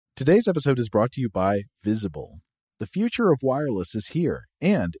Today's episode is brought to you by Visible. The future of wireless is here,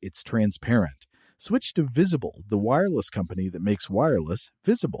 and it's transparent. Switch to Visible, the wireless company that makes wireless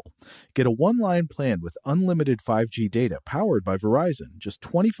visible. Get a one-line plan with unlimited 5G data powered by Verizon, just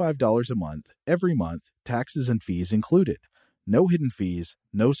 $25 a month, every month, taxes and fees included. No hidden fees,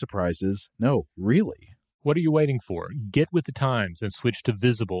 no surprises, no, really. What are you waiting for? Get with the times and switch to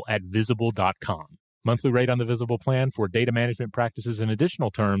Visible at Visible.com. Monthly rate on the Visible plan for data management practices and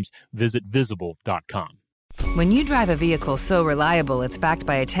additional terms, visit Visible.com. When you drive a vehicle so reliable it's backed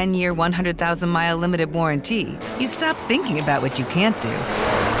by a 10-year, 100,000-mile limited warranty, you stop thinking about what you can't do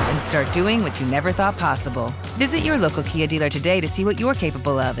and start doing what you never thought possible. Visit your local Kia dealer today to see what you're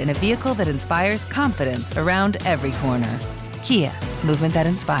capable of in a vehicle that inspires confidence around every corner. Kia, movement that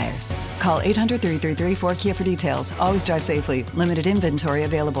inspires. Call 800-333-4KIA for details. Always drive safely. Limited inventory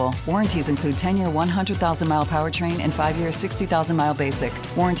available. Warranties include 10-year 100,000-mile powertrain and 5-year 60,000-mile basic.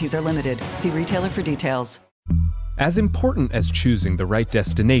 Warranties are limited. See retailer for details. As important as choosing the right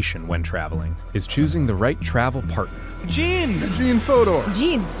destination when traveling is choosing the right travel partner. Gene Fodor.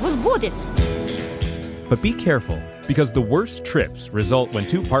 Gene, was good. But be careful, because the worst trips result when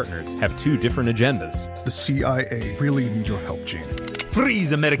two partners have two different agendas. The CIA really need your help, Gene.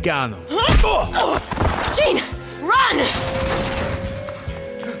 Freeze, Americano! Gene, run!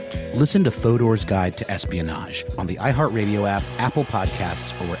 Listen to Fodor's Guide to Espionage on the iHeartRadio app, Apple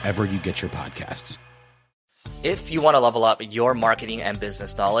Podcasts, or wherever you get your podcasts. If you want to level up your marketing and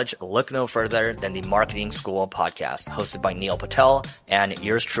business knowledge, look no further than the Marketing School podcast, hosted by Neil Patel and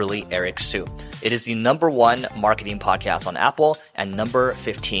yours truly, Eric Su. It is the #1 marketing podcast on Apple and number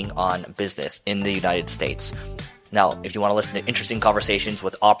 15 on business in the United States. Now, if you want to listen to interesting conversations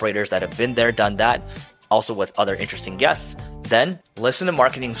with operators that have been there, done that, also with other interesting guests, then listen to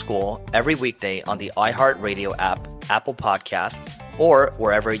Marketing School every weekday on the iHeartRadio app, Apple Podcasts, or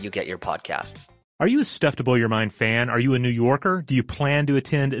wherever you get your podcasts. Are you a Stuff to Blow Your Mind fan? Are you a New Yorker? Do you plan to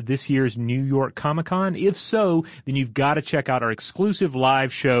attend this year's New York Comic-Con? If so, then you've got to check out our exclusive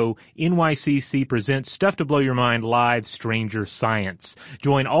live show, NYCC Presents Stuff to Blow Your Mind Live Stranger Science.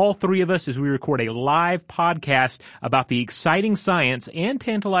 Join all three of us as we record a live podcast about the exciting science and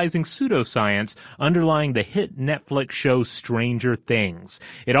tantalizing pseudoscience underlying the hit Netflix show Stranger Things.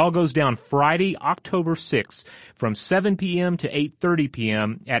 It all goes down Friday, October 6th from 7 p.m. to 8:30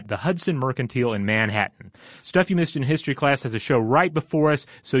 p.m. at the Hudson Mercantile in Manhattan. Stuff You Missed in History class has a show right before us,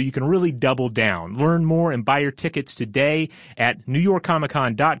 so you can really double down. Learn more and buy your tickets today at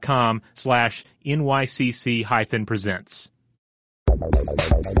NewYorkComicCon.com/NYCC-presents.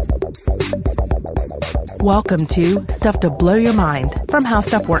 Welcome to Stuff to Blow Your Mind from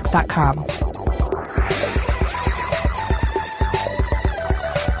HowStuffWorks.com.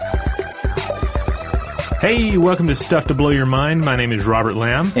 Hey, welcome to Stuff to Blow Your Mind. My name is Robert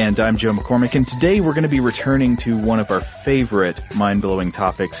Lamb. And I'm Joe McCormick, and today we're going to be returning to one of our favorite mind-blowing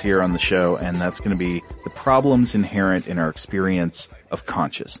topics here on the show, and that's going to be the problems inherent in our experience of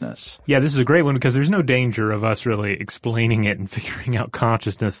consciousness. Yeah, this is a great one because there's no danger of us really explaining it and figuring out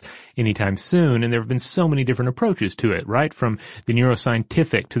consciousness anytime soon, and there have been so many different approaches to it, right? From the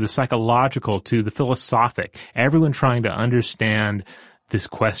neuroscientific to the psychological to the philosophic, everyone trying to understand this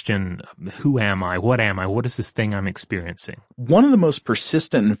question, who am I? What am I? What is this thing I'm experiencing? One of the most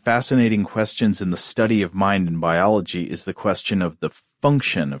persistent and fascinating questions in the study of mind and biology is the question of the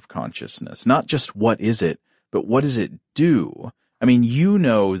function of consciousness. Not just what is it, but what does it do? I mean, you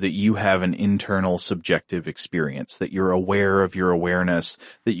know that you have an internal subjective experience, that you're aware of your awareness,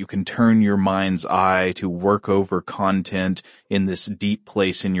 that you can turn your mind's eye to work over content in this deep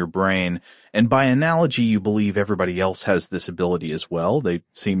place in your brain. And by analogy, you believe everybody else has this ability as well. They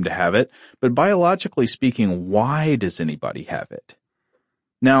seem to have it. But biologically speaking, why does anybody have it?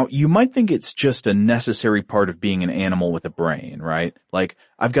 Now, you might think it's just a necessary part of being an animal with a brain, right? Like,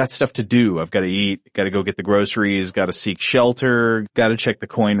 I've got stuff to do. I've got to eat, got to go get the groceries, got to seek shelter, got to check the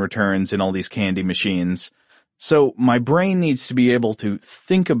coin returns in all these candy machines. So my brain needs to be able to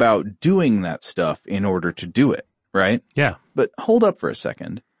think about doing that stuff in order to do it, right? Yeah. But hold up for a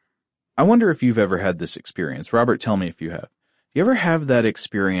second. I wonder if you've ever had this experience. Robert, tell me if you have. You ever have that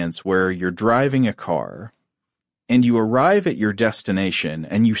experience where you're driving a car and you arrive at your destination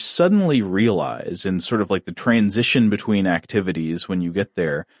and you suddenly realize, in sort of like the transition between activities when you get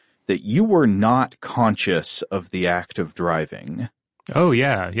there, that you were not conscious of the act of driving? Oh,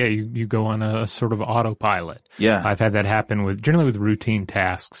 yeah. Yeah, you go on a sort of autopilot. Yeah. I've had that happen generally with routine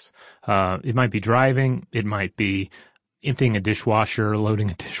tasks. It might be driving. It might be emptying a dishwasher,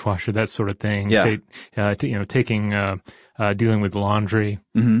 loading a dishwasher, that sort of thing. Yeah. Dealing with laundry.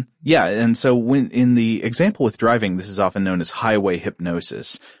 Mm-hmm. Yeah. And so when in the example with driving, this is often known as highway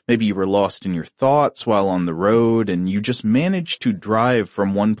hypnosis. Maybe you were lost in your thoughts while on the road and you just managed to drive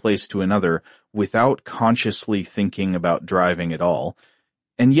from one place to another without consciously thinking about driving at all.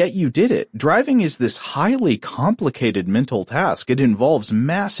 And yet you did it. Driving is this highly complicated mental task. It involves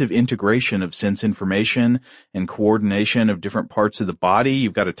massive integration of sense information and coordination of different parts of the body.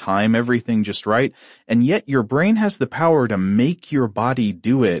 You've got to time everything just right. And yet your brain has the power to make your body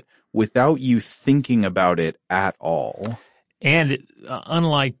do it without you thinking about it at all. And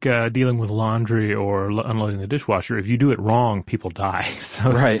unlike dealing with laundry or unloading the dishwasher, if you do it wrong, people die.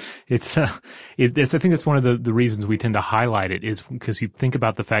 So right. I think that's one of the reasons we tend to highlight it is because you think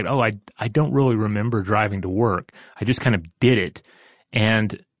about the fact, I don't really remember driving to work. I just kind of did it.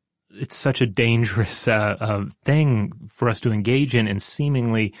 And it's such a dangerous thing for us to engage in and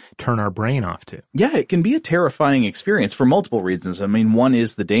seemingly turn our brain off to. Yeah, it can be a terrifying experience for multiple reasons. I mean, one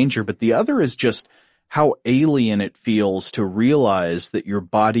is the danger, but the other is just how alien it feels to realize that your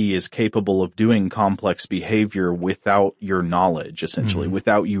body is capable of doing complex behavior without your knowledge, essentially,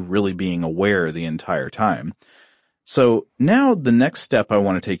 without you really being aware the entire time. So now the next step I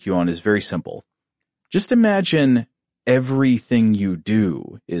want to take you on is very simple. Just imagine everything you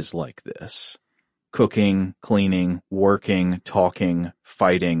do is like this. Cooking, cleaning, working, talking,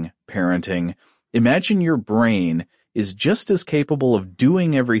 fighting, parenting. Imagine your brain is just as capable of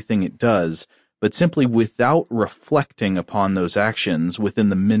doing everything it does, but simply without reflecting upon those actions within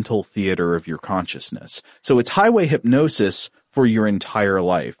the mental theater of your consciousness. So it's highway hypnosis for your entire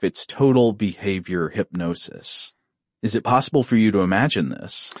life. It's total behavior hypnosis. Is it possible for you to imagine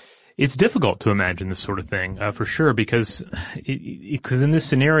this? It's difficult to imagine this sort of thing, for sure, because in this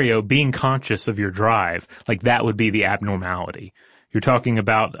scenario, being conscious of your drive, like that would be the abnormality. You're talking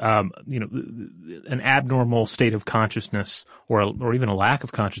about, an abnormal state of consciousness or even a lack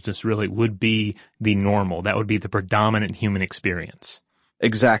of consciousness really would be the normal. That would be the predominant human experience.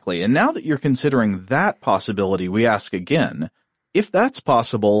 Exactly. And now that you're considering that possibility, we ask again, if that's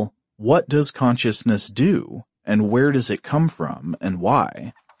possible, what does consciousness do? And where does it come from and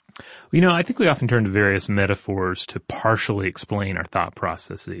why? I think we often turn to various metaphors to partially explain our thought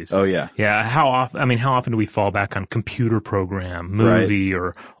processes. Oh, yeah. Yeah. How often do we fall back on computer program, movie,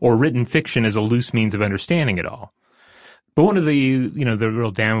 or written fiction as a loose means of understanding it all? But one of the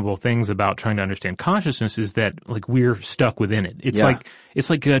real damnable things about trying to understand consciousness is that, like, we're stuck within it. It's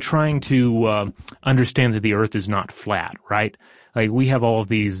like trying to understand that the earth is not flat, right? Like, we have all of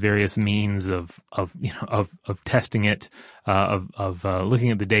these various means of testing it,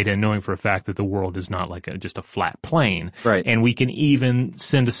 looking at the data and knowing for a fact that the world is not like just a flat plane. Right. And we can even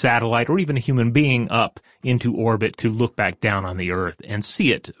send a satellite or even a human being up into orbit to look back down on the earth and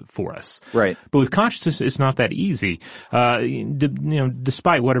see it for us. Right. But with consciousness, it's not that easy.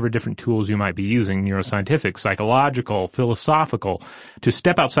 Despite whatever different tools you might be using, neuroscientific, psychological, philosophical, to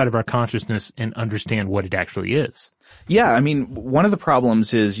step outside of our consciousness and understand what it actually is. Yeah, I mean, one of the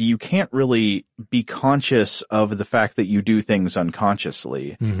problems is you can't really be conscious of the fact that you do things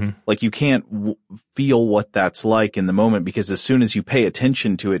unconsciously. Mm-hmm. Like, you can't feel what that's like in the moment because as soon as you pay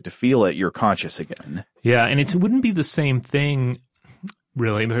attention to it to feel it, you're conscious again. Yeah, and it wouldn't be the same thing,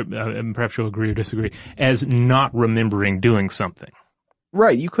 really, perhaps you'll agree or disagree, as not remembering doing something.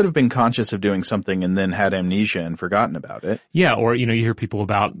 Right. You could have been conscious of doing something and then had amnesia and forgotten about it. Yeah. Or, you hear people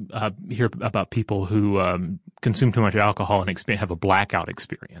about people who, consume too much alcohol and have a blackout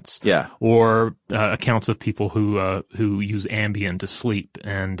experience. Yeah. Or, accounts of people who use Ambien to sleep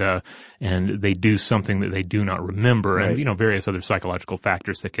and they do something that they do not remember. Right. And, various other psychological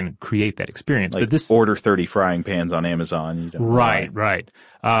factors that can create that experience. Like, but order 30 frying pans on Amazon. You don't know why. Right.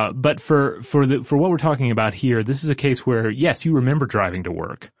 But for what we're talking about here, this is a case where, yes, you remember driving to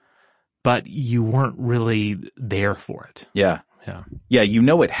work, but you weren't really there for it. Yeah. Yeah,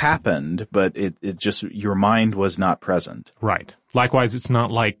 it happened, but it just, your mind was not present. Right. Likewise, it's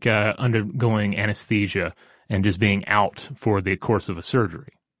not like undergoing anesthesia and just being out for the course of a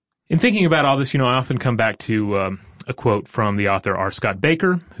surgery. In thinking about all this, I often come back to a quote from the author R. Scott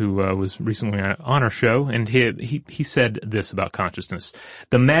Baker, who was recently on our show, and he said this about consciousness: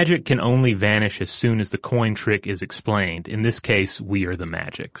 "The magic can only vanish as soon as the coin trick is explained. In this case, we are the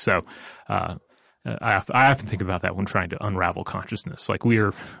magic." So, I often think about that when trying to unravel consciousness. Like,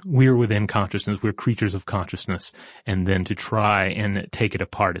 we're within consciousness, we're creatures of consciousness, and then to try and take it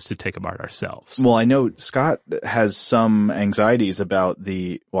apart is to take apart ourselves. Well, I know Scott has some anxieties about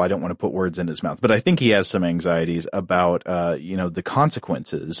I don't want to put words in his mouth, but I think he has some anxieties about, the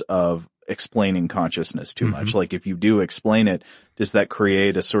consequences of explaining consciousness too much? Like, if you do explain it, does that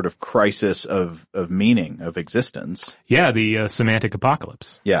create a sort of crisis of meaning, of existence? Yeah, the semantic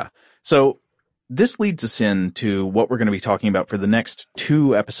apocalypse. Yeah. So this leads us into what we're going to be talking about for the next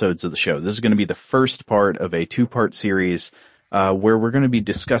 2 episodes of the show. This is going to be the first part of a 2-part series where we're going to be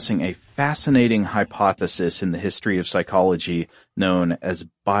discussing a fascinating hypothesis in the history of psychology known as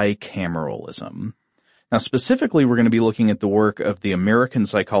bicameralism. Now, specifically, we're going to be looking at the work of the American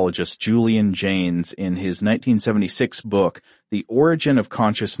psychologist Julian Jaynes in his 1976 book, The Origin of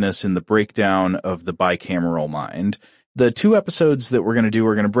Consciousness and the Breakdown of the Bicameral Mind. The 2 episodes that we're going to do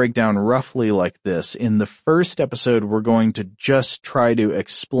are going to break down roughly like this. In the first episode, we're going to just try to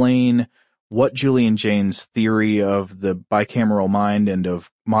explain what Julian Jaynes' theory of the bicameral mind and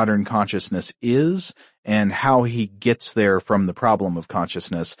of modern consciousness is, and how he gets there from the problem of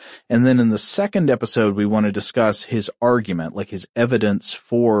consciousness. And then in the second episode, we want to discuss his argument, like his evidence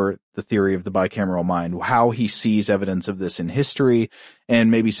for the theory of the bicameral mind, how he sees evidence of this in history,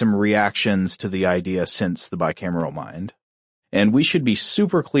 and maybe some reactions to the idea since the bicameral mind. And we should be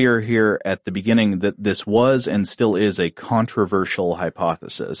super clear here at the beginning that this was and still is a controversial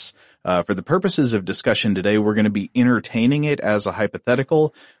hypothesis. For the purposes of discussion today, we're going to be entertaining it as a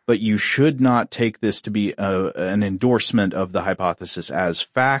hypothetical, but you should not take this to be an endorsement of the hypothesis as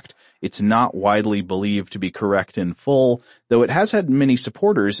fact. It's not widely believed to be correct in full, though it has had many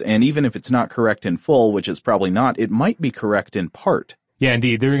supporters, and even if it's not correct in full, which it's probably not, it might be correct in part. Yeah,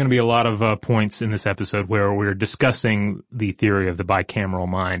 indeed. There are going to be a lot of points in this episode where we're discussing the theory of the bicameral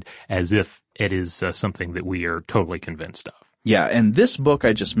mind as if it is something that we are totally convinced of. Yeah, and this book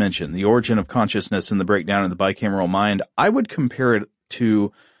I just mentioned, The Origin of Consciousness and the Breakdown of the Bicameral Mind, I would compare it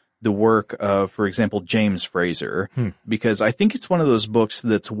to the work of, for example, James Frazer, because I think it's one of those books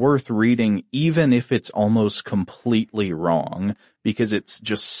that's worth reading even if it's almost completely wrong, because it's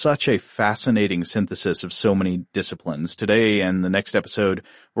just such a fascinating synthesis of so many disciplines. Today and the next episode,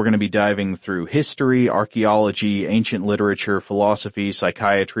 we're going to be diving through history, archaeology, ancient literature, philosophy,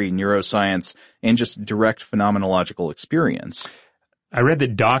 psychiatry, neuroscience, and just direct phenomenological experience. I read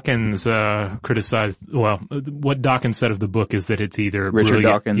that Dawkins criticized, well, what Dawkins said of the book is that it's either Richard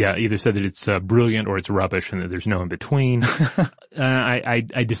brilliant, Dawkins. Yeah, either said that it's brilliant or it's rubbish and that there's no in between.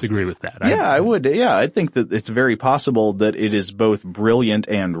 I disagree with that. I would. Yeah, I think that it's very possible that it is both brilliant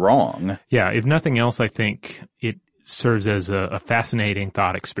and wrong. Yeah, if nothing else, I think it serves as a fascinating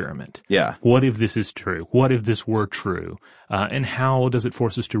thought experiment. Yeah. What if this is true? What if this were true? And how does it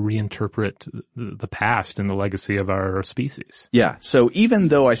force us to reinterpret the past and the legacy of our species? Yeah. So even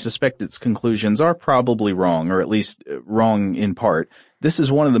though I suspect its conclusions are probably wrong, or at least wrong in part, this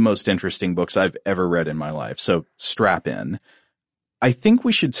is one of the most interesting books I've ever read in my life. So strap in. I think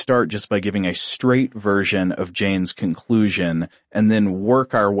we should start just by giving a straight version of Jaynes' conclusion and then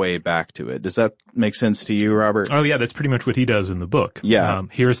work our way back to it. Does that make sense to you, Robert? Oh, yeah, that's pretty much what he does in the book. Yeah.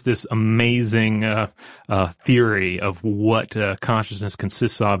 Here's this amazing theory of what consciousness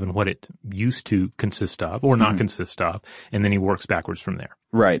consists of and what it used to consist of or not consist of, and then he works backwards from there.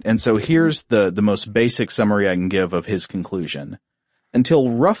 Right. And so here's the most basic summary I can give of his conclusion.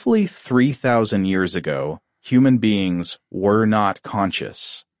 Until roughly 3,000 years ago, human beings were not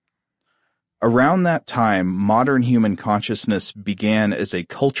conscious. Around that time, modern human consciousness began as a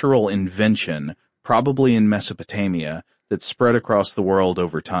cultural invention, probably in Mesopotamia, that spread across the world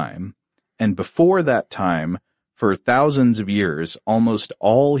over time. And before that time, for thousands of years, almost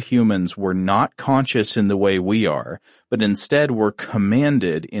all humans were not conscious in the way we are, but instead were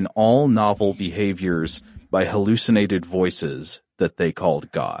commanded in all novel behaviors by hallucinated voices that they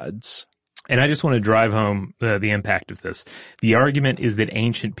called gods. And I just want to drive home the impact of this. The argument is that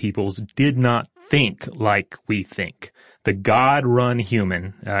ancient peoples did not think like we think. The God-run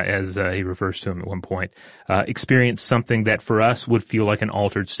human, as he refers to him at one point, experienced something that for us would feel like an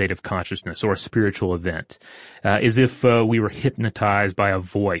altered state of consciousness or a spiritual event, as if we were hypnotized by a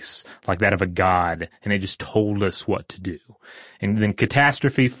voice like that of a god, and it just told us what to do. And then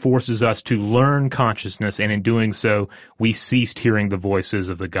catastrophe forces us to learn consciousness, and in doing so, we ceased hearing the voices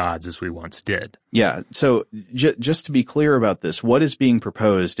of the gods as we once did. Yeah, so just to be clear about this, what is being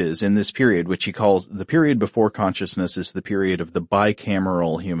proposed is in this period, which he calls the period before consciousness is the period of the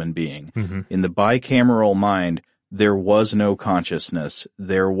bicameral human being. Mm-hmm. In the bicameral mind, there was no consciousness.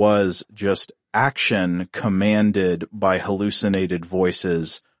 There was just action commanded by hallucinated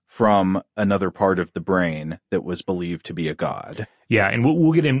voices from another part of the brain that was believed to be a god. Yeah, and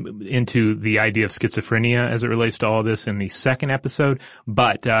we'll get into the idea of schizophrenia as it relates to all this in the second episode,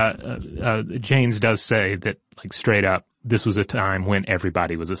 but Jaynes does say that, like, straight up, this was a time when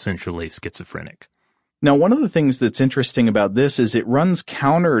everybody was essentially schizophrenic. Now, one of the things that's interesting about this is it runs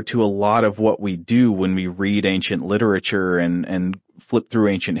counter to a lot of what we do when we read ancient literature and flip through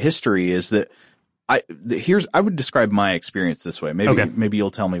ancient history, is that I would describe my experience this way. Maybe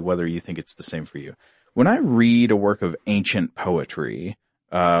you'll tell me whether you think it's the same for you. When I read a work of ancient poetry,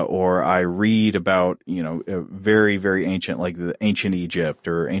 or I read about, very, very ancient, like the ancient Egypt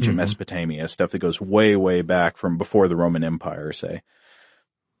or ancient Mesopotamia, stuff that goes way, way back from before the Roman Empire, say,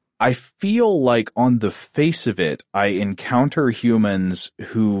 I feel like on the face of it, I encounter humans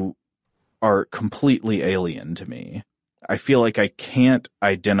who are completely alien to me. I feel like I can't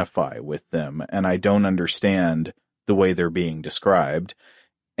identify with them, and I don't understand the way they're being described.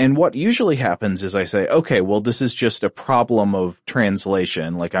 And what usually happens is I say, okay, well, this is just a problem of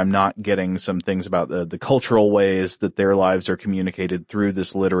translation. Like, I'm not getting some things about the cultural ways that their lives are communicated through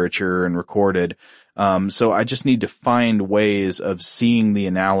this literature and recorded. So I just need to find ways of seeing the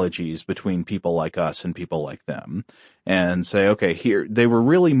analogies between people like us and people like them, and say, okay, here, they were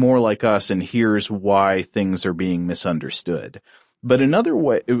really more like us, and here's why things are being misunderstood. But another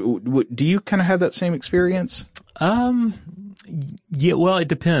way, do you kind of have that same experience? Yeah, well, it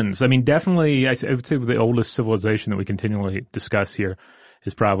depends. I mean, definitely, I would say the oldest civilization that we continually discuss here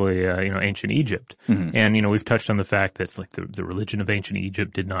is probably, ancient Egypt. Mm-hmm. And, we've touched on the fact that, like, the religion of ancient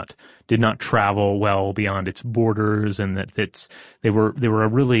Egypt did not travel well beyond its borders, and that they were a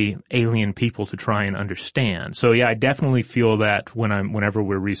really alien people to try and understand. So, yeah, I definitely feel that whenever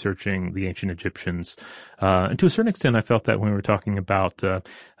we're researching the ancient Egyptians, and to a certain extent, I felt that when we were talking about,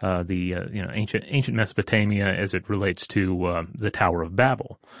 ancient Mesopotamia as it relates to, the Tower of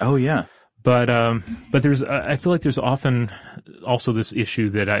Babel. Oh, yeah. But there's, I feel like there's often also this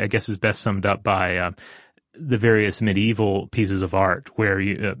issue that I guess is best summed up by, the various medieval pieces of art where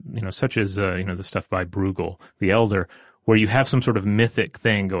such as, the stuff by Bruegel, the Elder, where you have some sort of mythic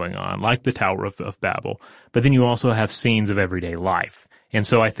thing going on, like the Tower of Babel, but then you also have scenes of everyday life. And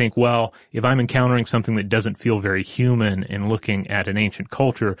so I think, well, if I'm encountering something that doesn't feel very human and looking at an ancient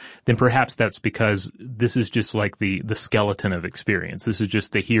culture, then perhaps that's because this is just like the skeleton of experience. This is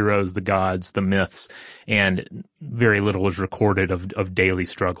just the heroes, the gods, the myths, and very little is recorded of daily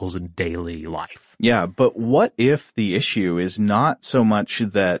struggles and daily life. Yeah, but what if the issue is not so much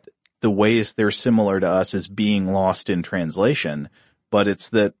that the ways they're similar to us is being lost in translation, but it's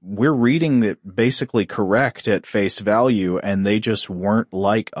that we're reading it basically correct at face value, and they just weren't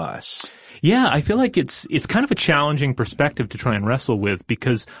like us. Yeah, I feel like it's kind of a challenging perspective to try and wrestle with,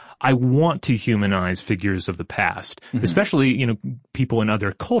 because I want to humanize figures of the past, especially, people in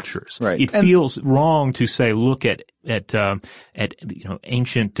other cultures. Right. It feels wrong to say, look at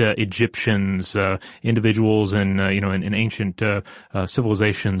ancient Egyptians, individuals in ancient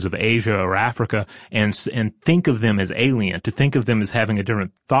civilizations of Asia or Africa, and think of them as alien, to think of them as having a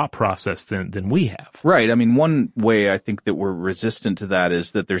different thought process than we have. Right. I mean, one way I think that we're resistant to that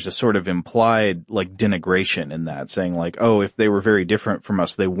is that there's a sort of implied, like, denigration in that, saying like, oh, if they were very different from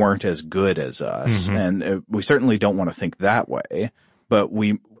us, they weren't as good as us. And we certainly don't want to think that way, but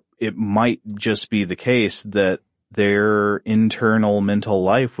it might just be the case that their internal mental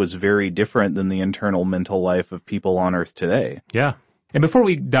life was very different than the internal mental life of people on Earth today. Yeah. And before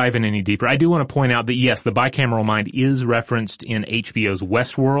we dive in any deeper, I do want to point out that, yes, the bicameral mind is referenced in HBO's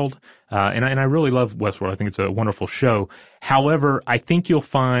Westworld, and I really love Westworld. I think it's a wonderful show. However, I think you'll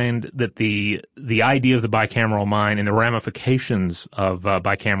find that the idea of the bicameral mind and the ramifications of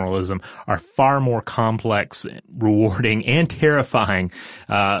bicameralism are far more complex, rewarding, and terrifying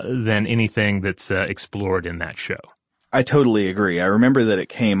than anything that's explored in that show. I totally agree. I remember that it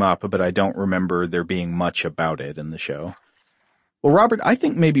came up, but I don't remember there being much about it in the show. Well, Robert, I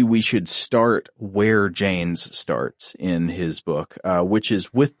think maybe we should start where Jaynes starts in his book, which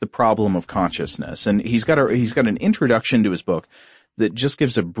is with the problem of consciousness. And he's got an introduction to his book that just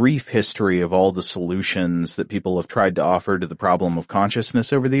gives a brief history of all the solutions that people have tried to offer to the problem of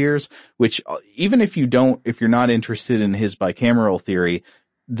consciousness over the years, which even if you're not interested in his bicameral theory,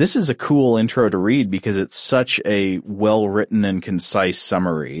 this is a cool intro to read because it's such a well-written and concise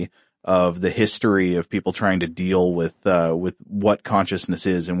summary of the history of people trying to deal with what consciousness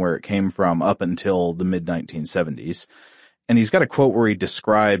is and where it came from up until the mid-1970s. And he's got a quote where he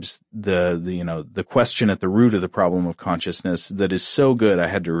describes the question at the root of the problem of consciousness that is so good I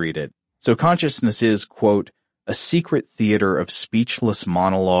had to read it. So consciousness is, quote, a secret theater of speechless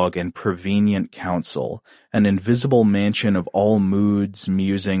monologue and prevenient counsel, an invisible mansion of all moods,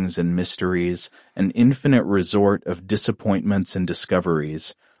 musings, and mysteries, an infinite resort of disappointments and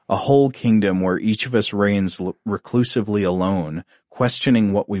discoveries, a whole kingdom where each of us reigns reclusively alone,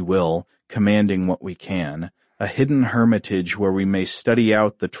 questioning what we will, commanding what we can, a hidden hermitage where we may study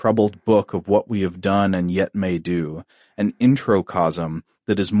out the troubled book of what we have done and yet may do, an introcosm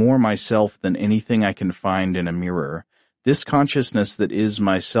that is more myself than anything I can find in a mirror. This consciousness that is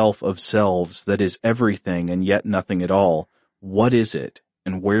myself of selves, that is everything and yet nothing at all. What is it,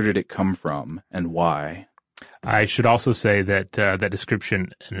 and where did it come from, and why? I should also say that that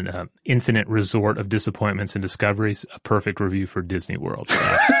description, an infinite resort of disappointments and discoveries, a perfect review for Disney World.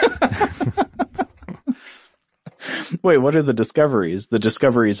 Wait, what are the discoveries? The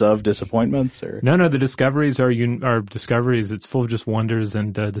discoveries of disappointments, or no? The discoveries are discoveries. It's full of just wonders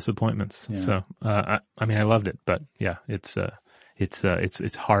and disappointments. Yeah. So, I mean, I loved it, but yeah, it's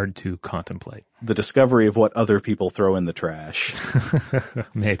hard to contemplate. The discovery of what other people throw in the trash.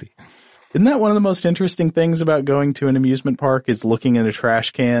 Maybe. Isn't that one of the most interesting things about going to an amusement park is looking in a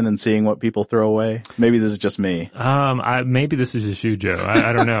trash can and seeing what people throw away? Maybe this is just me. Maybe this is just you, Joe.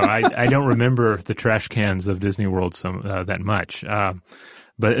 I don't know. I don't remember the trash cans of Disney World that much.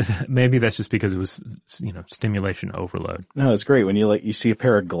 But maybe that's just because it was, stimulation overload. No, it's great when you see a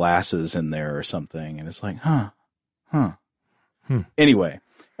pair of glasses in there or something and it's like, Anyway,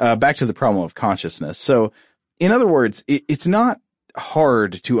 back to the problem of consciousness. So, in other words, it's not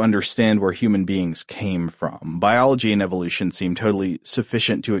hard to understand where human beings came from. Biology and evolution seem totally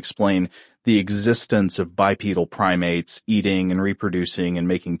sufficient to explain the existence of bipedal primates eating and reproducing and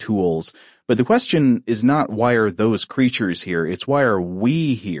making tools. But the question is not why are those creatures here? It's why are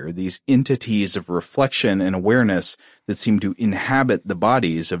we here, these entities of reflection and awareness that seem to inhabit the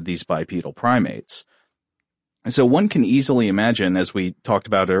bodies of these bipedal primates. So one can easily imagine, as we talked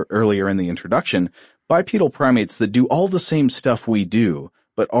about earlier in the introduction, bipedal primates that do all the same stuff we do,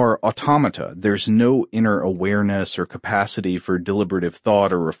 but are automata. There's no inner awareness or capacity for deliberative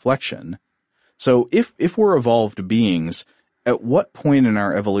thought or reflection. So if we're evolved beings, at what point in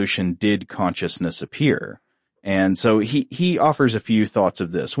our evolution did consciousness appear? And so he offers a few thoughts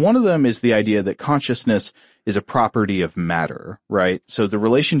of this. One of them is the idea that consciousness is a property of matter, right? So the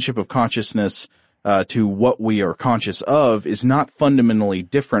relationship of consciousness to what we are conscious of is not fundamentally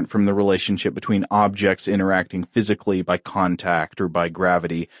different from the relationship between objects interacting physically by contact or by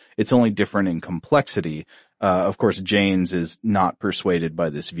gravity. It's only different in complexity. Of course, Jaynes is not persuaded by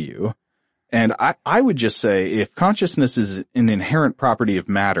this view. And I would just say if consciousness is an inherent property of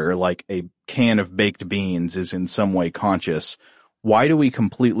matter, like a can of baked beans is in some way conscious, why do we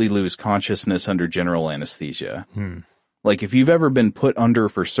completely lose consciousness under general anesthesia? Like, if you've ever been put under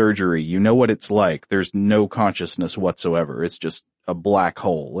for surgery, you know what it's like. There's no consciousness whatsoever. It's just a black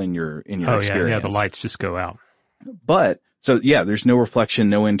hole in your experience. Yeah, the lights just go out. But, so yeah, there's no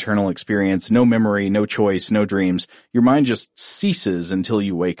reflection, no internal experience, no memory, no choice, no dreams. Your mind just ceases until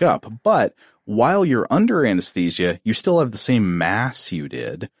you wake up. But while you're under anesthesia, you still have the same mass you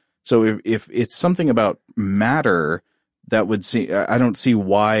did. So if it's something about matter that would see, I don't see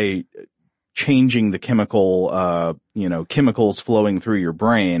why changing the chemicals flowing through your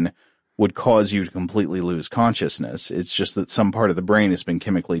brain would cause you to completely lose consciousness. It's just that some part of the brain has been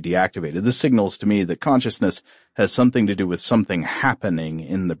chemically deactivated. This signals to me that consciousness has something to do with something happening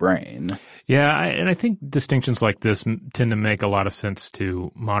in the brain. Yeah, and I think distinctions like this tend to make a lot of sense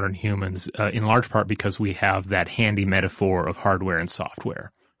to modern humans, in large part because we have that handy metaphor of hardware and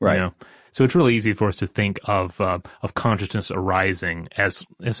software. Right. So it's really easy for us to think of consciousness arising as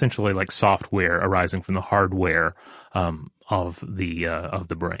essentially like software arising from the hardware of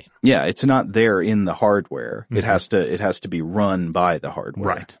the brain. Yeah, it's not there in the hardware. Mm-hmm. It has to be run by the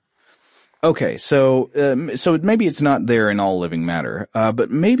hardware. Right. Okay, so maybe it's not there in all living matter,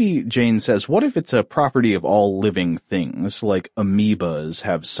 but maybe Jaynes says, what if it's a property of all living things, like amoebas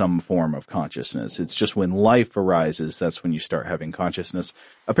have some form of consciousness? It's just when life arises, that's when you start having consciousness.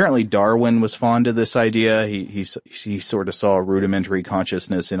 Apparently Darwin was fond of this idea. He sort of saw rudimentary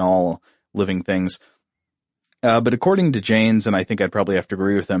consciousness in all living things. But according to Jaynes, and I think I'd probably have to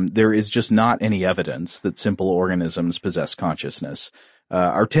agree with him, there is just not any evidence that simple organisms possess consciousness.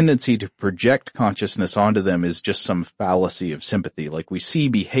 Our tendency to project consciousness onto them is just some fallacy of sympathy. Like we see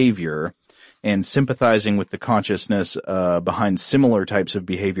behavior and sympathizing with the consciousness behind similar types of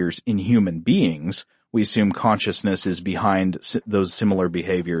behaviors in human beings, we assume consciousness is behind those similar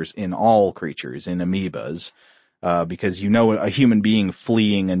behaviors in all creatures, in amoebas, because a human being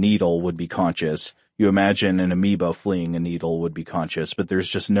fleeing a needle would be conscious. You imagine an amoeba fleeing a needle would be conscious, but there's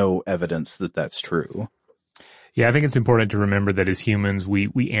just no evidence that that's true. Yeah, I think it's important to remember that as humans, we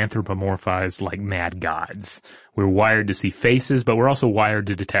anthropomorphize like mad gods. We're wired to see faces, but we're also wired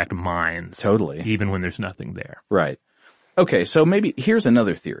to detect minds. Totally. Even when there's nothing there. Right. Okay, so maybe here's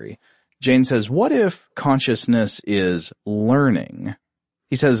another theory. Jaynes says, what if consciousness is learning?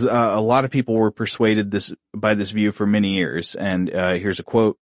 He says a lot of people were persuaded by this view for many years, and here's a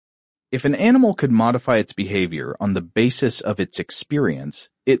quote. If an animal could modify its behavior on the basis of its experience,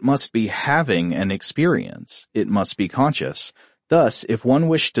 it must be having an experience. It must be conscious. Thus, if one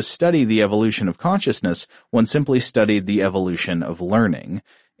wished to study the evolution of consciousness, one simply studied the evolution of learning.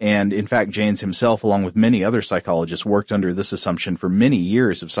 And in fact, Jaynes himself, along with many other psychologists, worked under this assumption for many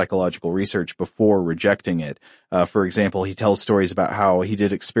years of psychological research before rejecting it. For example, he tells stories about how he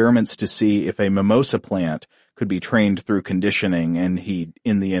did experiments to see if a mimosa plant could be trained through conditioning, and he,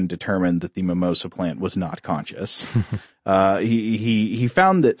 in the end, determined that the mimosa plant was not conscious. He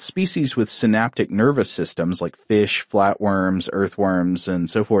found that species with synaptic nervous systems like fish, flatworms, earthworms, and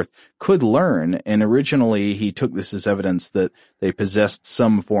so forth could learn, and originally he took this as evidence that they possessed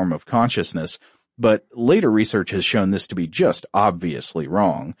some form of consciousness, but later research has shown this to be just obviously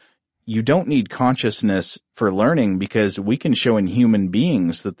wrong. You don't need consciousness for learning because we can show in human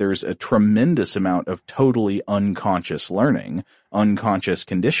beings that there's a tremendous amount of totally unconscious learning, unconscious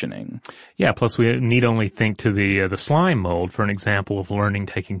conditioning. Yeah, plus we need only think to the slime mold for an example of learning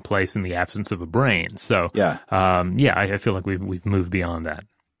taking place in the absence of a brain. So, I feel like we've moved beyond that.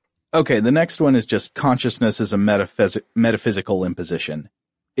 Okay, the next one is just consciousness as a metaphysical imposition.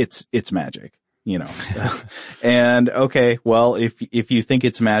 It's magic. And okay, well, if you think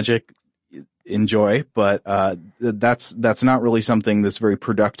it's magic, enjoy, but that's not really something that's very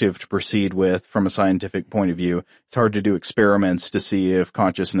productive to proceed with from a scientific point of view. It's hard to do experiments to see if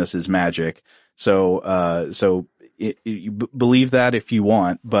consciousness is magic. So you believe that if you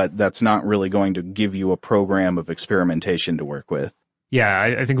want, but that's not really going to give you a program of experimentation to work with.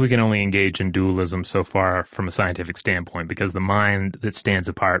 Yeah, I think we can only engage in dualism so far from a scientific standpoint because the mind that stands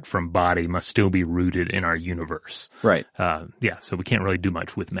apart from body must still be rooted in our universe. Right. So we can't really do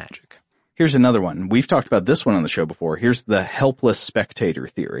much with magic. Here's another one. We've talked about this one on the show before. Here's the helpless spectator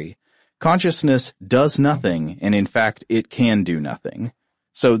theory. Consciousness does nothing, and in fact, it can do nothing.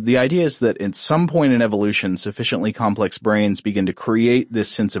 So the idea is that at some point in evolution, sufficiently complex brains begin to create this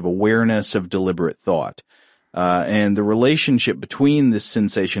sense of awareness of deliberate thought. And the relationship between this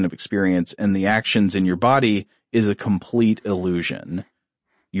sensation of experience and the actions in your body is a complete illusion.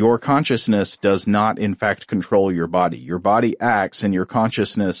 Your consciousness does not, in fact, control your body. Your body acts and your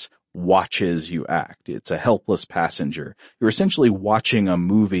consciousness watches you act. It's a helpless passenger. You're essentially watching a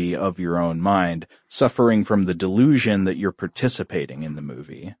movie of your own mind, suffering from the delusion that you're participating in the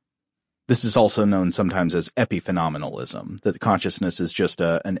movie. This is also known sometimes as epiphenomenalism, that consciousness is just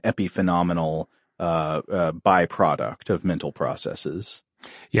an epiphenomenal byproduct of mental processes.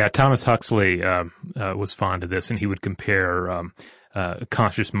 Yeah, Thomas Huxley was fond of this, and he would compare a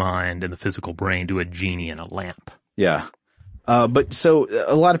conscious mind and the physical brain to a genie in a lamp. Yeah. But so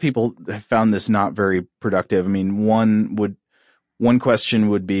a lot of people have found this not very productive. I mean, one question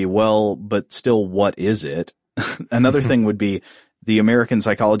would be, well, but still, what is it? Another thing would be the American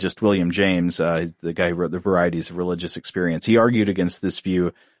psychologist William James, the guy who wrote The Varieties of Religious Experience. He argued against this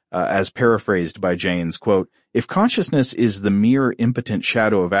view, as paraphrased by Jaynes, quote, if consciousness is the mere impotent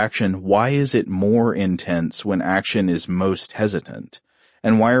shadow of action, why is it more intense when action is most hesitant?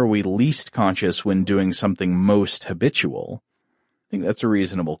 And why are we least conscious when doing something most habitual? I think that's a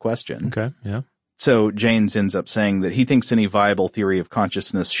reasonable question. Okay, yeah. So Jaynes ends up saying that he thinks any viable theory of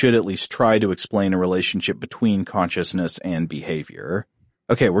consciousness should at least try to explain a relationship between consciousness and behavior.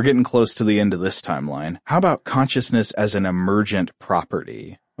 Okay, we're getting close to the end of this timeline. How about consciousness as an emergent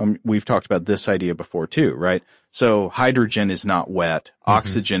property? We've talked about this idea before too, right? So hydrogen is not wet,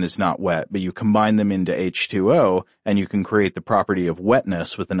 oxygen is not wet, but you combine them into H2O and you can create the property of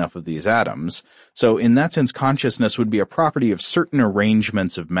wetness with enough of these atoms. So in that sense, consciousness would be a property of certain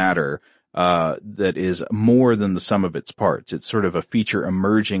arrangements of matter that is more than the sum of its parts. It's sort of a feature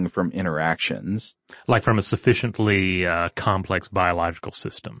emerging from interactions. Like from a sufficiently complex biological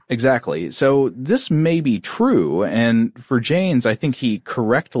system. Exactly. So this may be true, and for Jaynes, I think he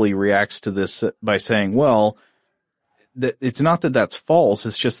correctly reacts to this by saying, well, it's not that that's false,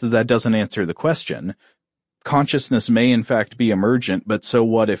 it's just that doesn't answer the question. Consciousness may in fact be emergent, but so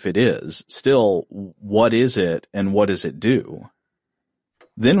what if it is? Still, what is it, and what does it do?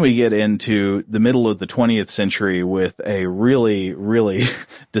 Then we get into the middle of the 20th century with a really, really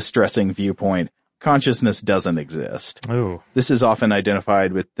distressing viewpoint. Consciousness doesn't exist. Oh. This is often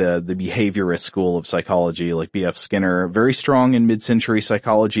identified with the behaviorist school of psychology, like B.F. Skinner, very strong in mid-century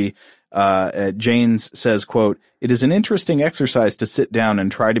psychology. Jaynes says, quote, it is an interesting exercise to sit down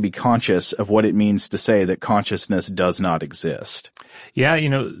and try to be conscious of what it means to say that consciousness does not exist. Yeah,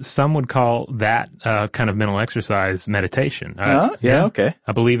 some would call that kind of mental exercise meditation. Yeah, okay.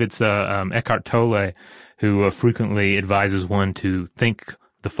 I believe it's Eckhart Tolle who frequently advises one to think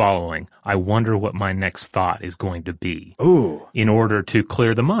the following: I wonder what my next thought is going to be. Ooh. In order to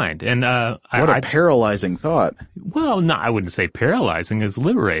clear the mind. And what a paralyzing thought. Well, no, I wouldn't say paralyzing. It's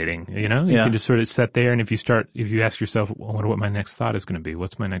liberating. You know, you can just sort of sit there, and if you ask yourself, well, I wonder what my next thought is going to be.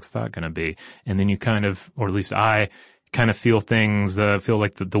 What's my next thought going to be? And then you kind of, or at least I kind of feel things, feel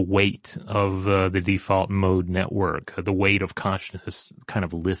like the weight of the default mode network, the weight of consciousness kind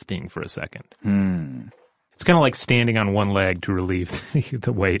of lifting for a second. It's kind of like standing on one leg to relieve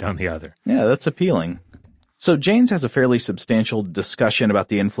the weight on the other. Yeah, that's appealing. So Jaynes has a fairly substantial discussion about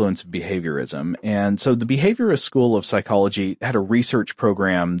the influence of behaviorism. And so the behaviorist school of psychology had a research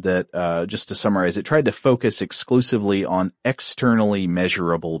program that, just to summarize, it tried to focus exclusively on externally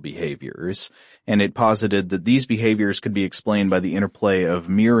measurable behaviors. And it posited that these behaviors could be explained by the interplay of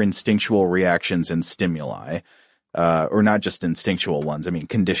mere instinctual reactions and stimuli. Or not just instinctual ones, I mean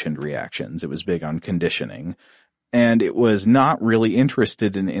conditioned reactions. It was big on conditioning. And it was not really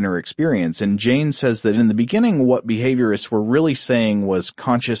interested in inner experience. And Jaynes says that in the beginning, what behaviorists were really saying was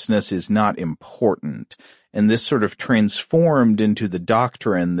consciousness is not important. And this sort of transformed into the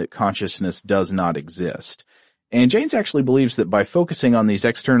doctrine that consciousness does not exist. And Jaynes actually believes that by focusing on these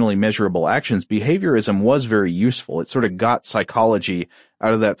externally measurable actions, behaviorism was very useful. It sort of got psychology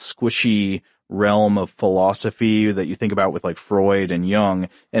out of that squishy realm of philosophy that you think about with like Freud and Jung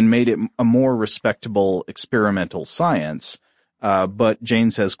and made it a more respectable experimental science. But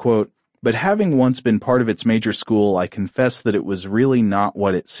Jaynes says, quote, "But having once been part of its major school, I confess that it was really not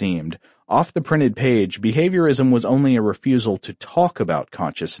what it seemed. Off the printed page, behaviorism was only a refusal to talk about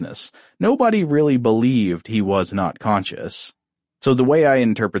consciousness. Nobody really believed he was not conscious." So the way I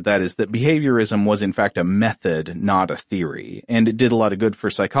interpret that is that behaviorism was in fact a method, not a theory. And it did a lot of good for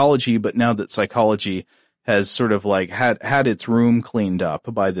psychology, but now that psychology has sort of like had its room cleaned up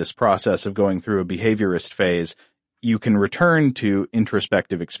by this process of going through a behaviorist phase, you can return to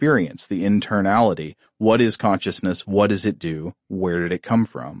introspective experience, the internality. What is consciousness? What does it do? Where did it come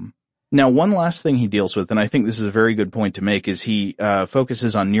from? Now, one last thing he deals with, and I think this is a very good point to make, is he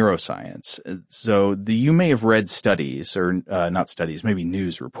focuses on neuroscience. So you may have read studies, or not studies, maybe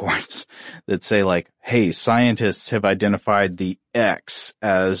news reports that say like, hey, scientists have identified the X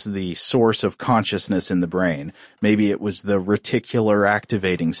as the source of consciousness in the brain. Maybe it was the reticular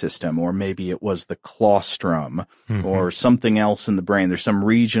activating system, or maybe it was the claustrum, or something else in the brain. There's some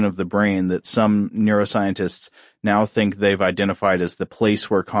region of the brain that some neuroscientists now think they've identified as the place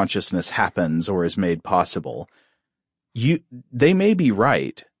where consciousness happens or is made possible. They may be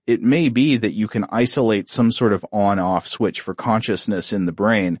right. It may be that you can isolate some sort of on-off switch for consciousness in the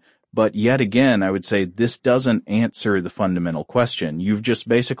brain, but yet again, I would say this doesn't answer the fundamental question. You've just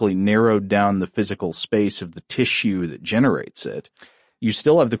basically narrowed down the physical space of the tissue that generates it. You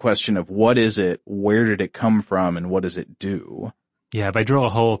still have the question of what is it, where did it come from, and what does it do? Yeah, if I drill a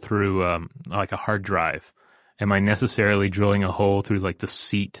hole through like a hard drive, am I necessarily drilling a hole through like the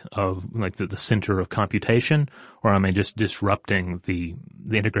seat of like the center of computation, or am I just disrupting the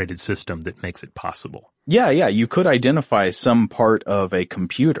integrated system that makes it possible? Yeah. You could identify some part of a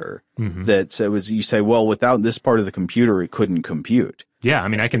computer that you say, well, without this part of the computer, it couldn't compute. Yeah, I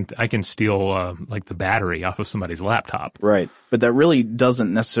mean, I can steal like the battery off of somebody's laptop. Right. But that really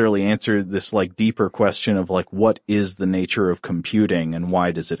doesn't necessarily answer this like deeper question of like, what is the nature of computing and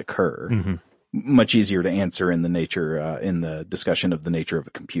why does it occur? Much easier to answer in the discussion of the nature of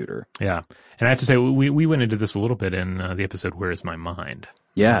a computer. Yeah. And I have to say, we went into this a little bit in the episode, Where is My Mind?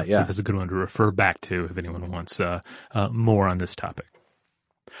 Yeah. So that's a good one to refer back to if anyone wants more on this topic.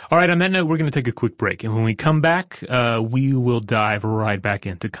 All right, on that note, we're going to take a quick break. And when we come back, we will dive right back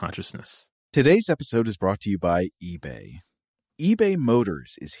into consciousness. Today's episode is brought to you by eBay. eBay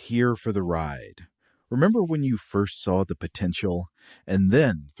Motors is here for the ride. Remember when you first saw the potential? And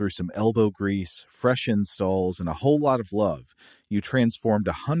then, through some elbow grease, fresh installs, and a whole lot of love, you transformed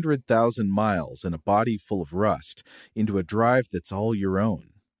 100,000 miles and a body full of rust into a drive that's all your own.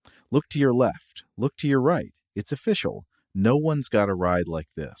 Look to your left. Look to your right. It's official. No one's got a ride like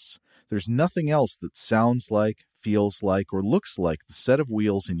this. There's nothing else that sounds like, feels like, or looks like the set of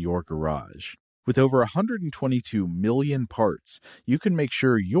wheels in your garage. With over 122 million parts, you can make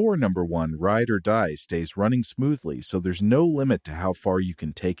sure your number one ride or die stays running smoothly, so there's no limit to how far you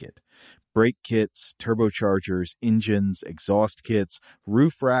can take it. Brake kits, turbochargers, engines, exhaust kits,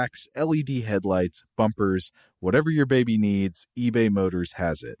 roof racks, LED headlights, bumpers, whatever your baby needs, eBay Motors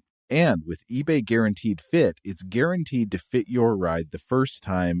has it. And with eBay Guaranteed Fit, it's guaranteed to fit your ride the first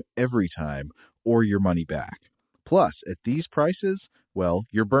time, every time, or your money back. Plus, at these prices, well,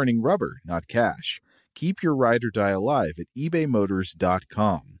 you're burning rubber, not cash. Keep your ride or die alive at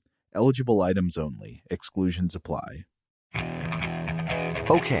ebaymotors.com. Eligible items only. Exclusions apply.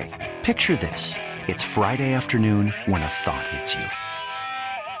 Okay, picture this. It's Friday afternoon when a thought hits you.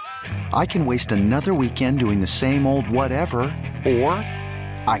 I can waste another weekend doing the same old whatever, or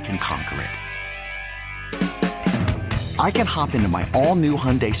I can conquer it. I can hop into my all-new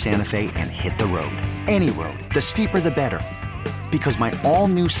Hyundai Santa Fe and hit the road. Any road. The steeper, the better. Because my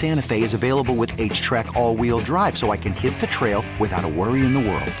all-new Santa Fe is available with H-Track all-wheel drive, so I can hit the trail without a worry in the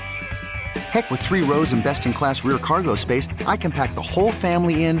world. Heck, with 3 rows and best-in-class rear cargo space, I can pack the whole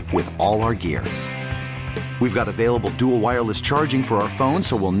family in with all our gear. We've got available dual wireless charging for our phones,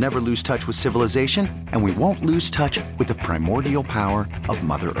 so we'll never lose touch with civilization, and we won't lose touch with the primordial power of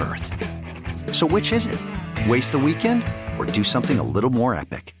Mother Earth. So which is it? Waste the weekend or do something a little more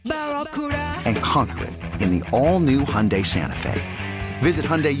epic? And conquer it in the all-new Hyundai Santa Fe. Visit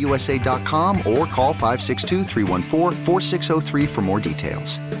HyundaiUSA.com or call 562-314-4603 for more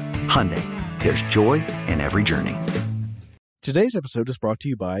details. Hyundai, there's joy in every journey. Today's episode is brought to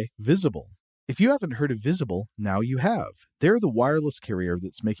you by Visible. If you haven't heard of Visible, now you have. They're the wireless carrier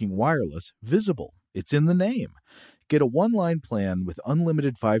that's making wireless visible. It's in the name. Get a one-line plan with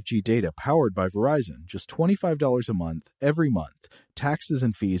unlimited 5G data powered by Verizon, just $25 a month, every month, taxes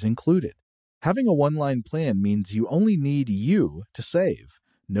and fees included. Having a one-line plan means you only need you to save.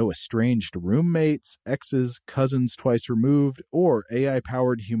 No estranged roommates, exes, cousins twice removed, or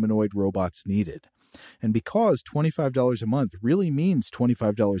AI-powered humanoid robots needed. And because $25 a month really means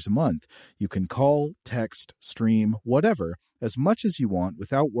 $25 a month, you can call, text, stream, whatever, as much as you want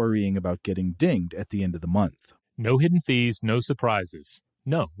without worrying about getting dinged at the end of the month. No hidden fees, no surprises.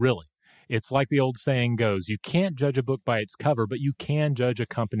 No, really. It's like the old saying goes, you can't judge a book by its cover, but you can judge a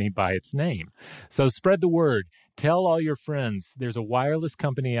company by its name. So spread the word. Tell all your friends there's a wireless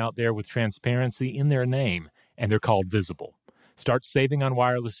company out there with transparency in their name, and they're called Visible. Start saving on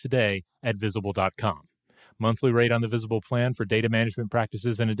wireless today at Visible.com. Monthly rate on the Visible plan for data management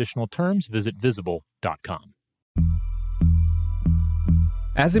practices and additional terms, visit Visible.com.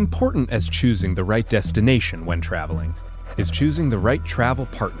 As important as choosing the right destination when traveling is choosing the right travel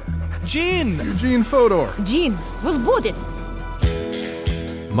partner. Gene! Eugene Fodor! Gene, was будет?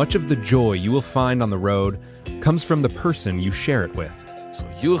 Much of the joy you will find on the road comes from the person you share it with. So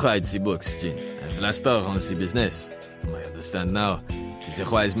you write the books, Gene, and Vlastar runs the business. I understand now. It is a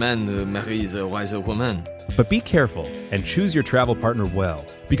wise man who marries a wiser woman. But be careful and choose your travel partner well,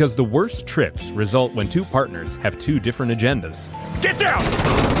 because the worst trips result when two partners have two different agendas. Get down!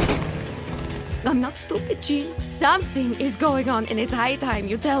 I'm not stupid, Gene. Something is going on, and it's high time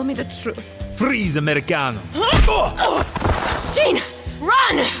you tell me the truth. Freeze, Americano! Gene,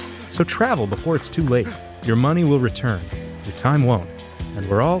 run! So travel before it's too late. Your money will return, your time won't, and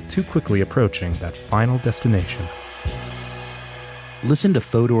we're all too quickly approaching that final destination. Listen to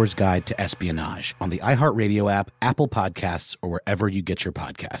Fodor's Guide to Espionage on the iHeartRadio app, Apple Podcasts, or wherever you get your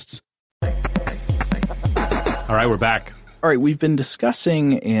podcasts. All right, we're back. All right, we've been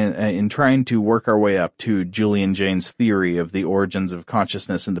discussing in trying to work our way up to Julian Jaynes' theory of the origins of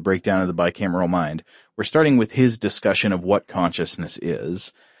consciousness and the breakdown of the bicameral mind. We're starting with his discussion of what consciousness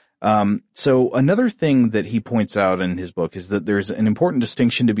is. So another thing that he points out in his book is that there's an important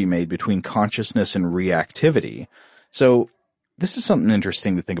distinction to be made between consciousness and reactivity. So this is something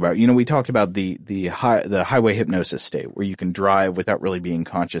interesting to think about. You know, we talked about the highway hypnosis state where you can drive without really being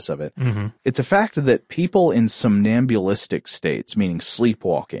conscious of it. Mm-hmm. It's a fact that people in somnambulistic states, meaning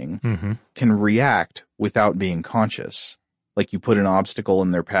sleepwalking, can react without being conscious. Like you put an obstacle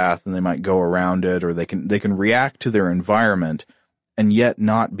in their path and they might go around it, or they can react to their environment and yet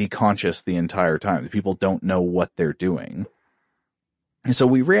not be conscious the entire time. People don't know what they're doing. And so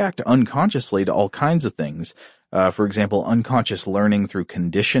we react unconsciously to all kinds of things. For example, unconscious learning through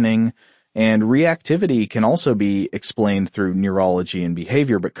conditioning, and reactivity can also be explained through neurology and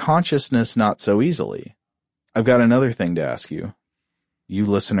behavior, but consciousness not so easily. I've got another thing to ask you. You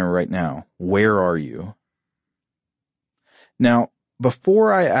listener right now, where are you? Now,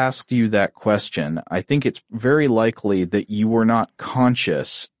 before I asked you that question, I think it's very likely that you were not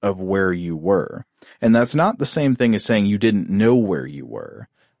conscious of where you were. And that's not the same thing as saying you didn't know where you were.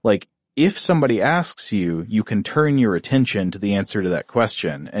 Like, if somebody asks you, you can turn your attention to the answer to that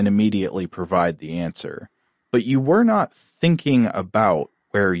question and immediately provide the answer. But you were not thinking about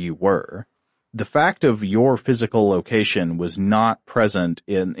where you were. The fact of your physical location was not present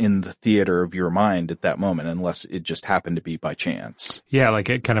in the theater of your mind at that moment, unless it just happened to be by chance. Yeah, like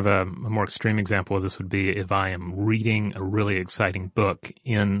kind of a more extreme example of this would be if I am reading a really exciting book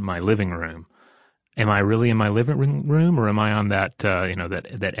in my living room. Am I really in my living room, or am I on that,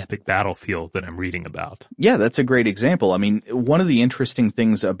 that epic battlefield that I'm reading about? Yeah, that's a great example. I mean, one of the interesting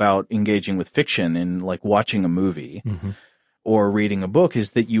things about engaging with fiction and like watching a movie, or reading a book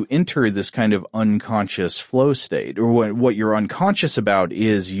is that you enter this kind of unconscious flow state, or what you're unconscious about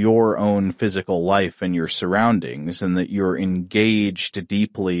is your own physical life and your surroundings, and that you're engaged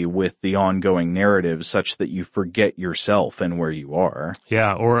deeply with the ongoing narrative such that you forget yourself and where you are.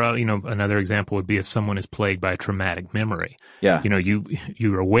 Yeah, or another example would be if someone is plagued by a traumatic memory. Yeah.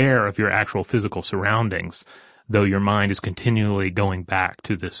 You're aware of your actual physical surroundings, though your mind is continually going back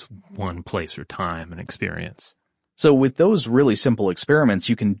to this one place or time and experience. So with those really simple experiments,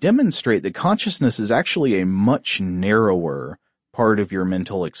 you can demonstrate that consciousness is actually a much narrower part of your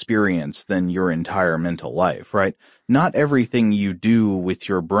mental experience than your entire mental life, right? Not everything you do with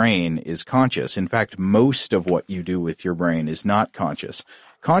your brain is conscious. In fact, most of what you do with your brain is not conscious.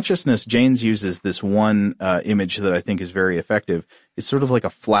 Consciousness, Jaynes uses this one image that I think is very effective. It's sort of like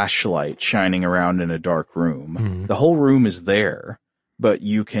a flashlight shining around in a dark room. Mm-hmm. The whole room is there, but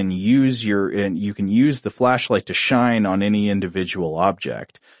you can use the flashlight to shine on any individual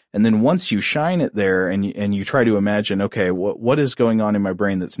object. And then once you shine it there and you try to imagine, okay, what is going on in my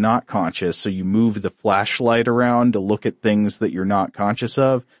brain that's not conscious? So you move the flashlight around to look at things that you're not conscious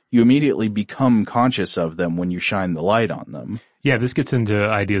of. You immediately become conscious of them when you shine the light on them. Yeah, this gets into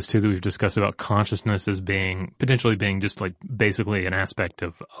ideas too that we've discussed about consciousness as potentially being just like basically an aspect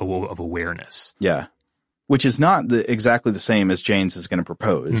of awareness. Yeah. Which is not exactly the same as Jaynes is going to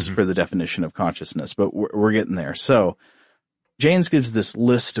propose for the definition of consciousness, but we're getting there. So Jaynes gives this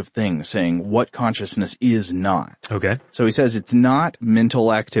list of things saying what consciousness is not. Okay. So he says it's not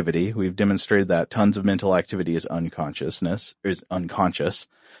mental activity. We've demonstrated that tons of mental activity is unconscious.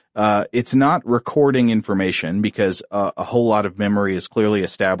 It's not recording information because a whole lot of memory is clearly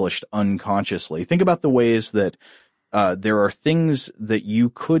established unconsciously. Think about the ways that there are things that you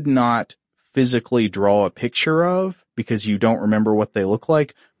could not physically draw a picture of because you don't remember what they look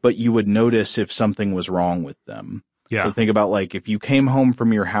like, but you would notice if something was wrong with them. Yeah. So think about like if you came home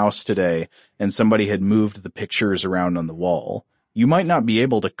from your house today and somebody had moved the pictures around on the wall, you might not be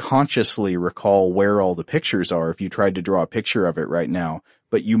able to consciously recall where all the pictures are if you tried to draw a picture of it right now,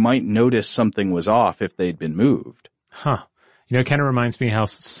 but you might notice something was off if they'd been moved. Huh. It kind of reminds me how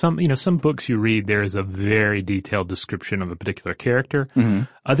some books you read, there is a very detailed description of a particular character. Mm-hmm.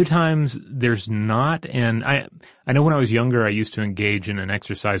 Other times there's not. And I know when I was younger, I used to engage in an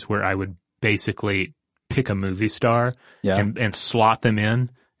exercise where I would basically pick a movie star and slot them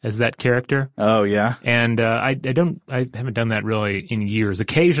in as that character. Oh, yeah. And I haven't done that really in years.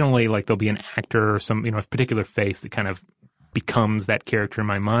 Occasionally, like there'll be an actor or some, a particular face that kind of becomes that character in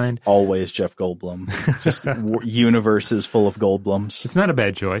my mind. Always Jeff Goldblum. Just universes full of Goldblums. It's not a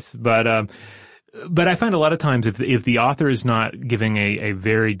bad choice, but I find a lot of times if the author is not giving a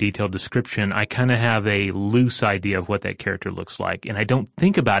very detailed description, I kind of have a loose idea of what that character looks like, and I don't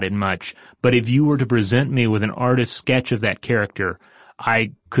think about it much. But if you were to present me with an artist's sketch of that character,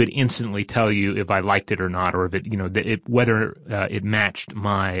 I could instantly tell you if I liked it or not, or if it, whether it matched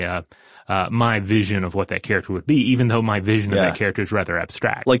my vision of what that character would be, even though my vision of that character is rather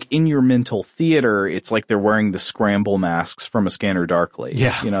abstract. Like in your mental theater, it's like they're wearing the scramble masks from A Scanner Darkly.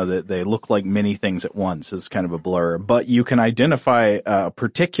 Yeah. That they look like many things at once. It's kind of a blur. But you can identify a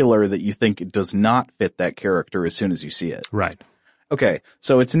particular that you think does not fit that character as soon as you see it. Right. Okay,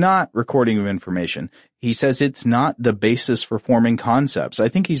 so it's not recording of information. He says it's not the basis for forming concepts. I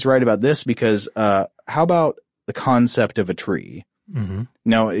think he's right about this because how about the concept of a tree? Mm-hmm.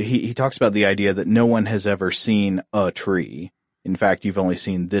 Now, he talks about the idea that no one has ever seen a tree. In fact, you've only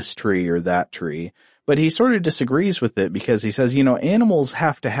seen this tree or that tree. But he sort of disagrees with it because he says, animals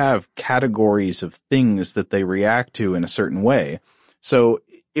have to have categories of things that they react to in a certain way. So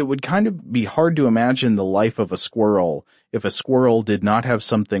it would kind of be hard to imagine the life of a squirrel if a squirrel did not have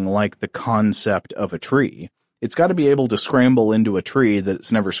something like the concept of a tree. It's got to be able to scramble into a tree that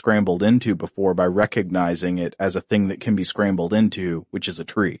it's never scrambled into before by recognizing it as a thing that can be scrambled into, which is a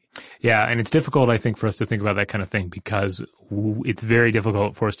tree. Yeah, and it's difficult, I think, for us to think about that kind of thing because it's very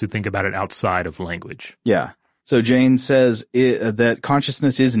difficult for us to think about it outside of language. Yeah. So Jaynes says that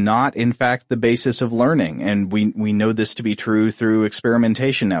consciousness is not, in fact, the basis of learning, and we know this to be true through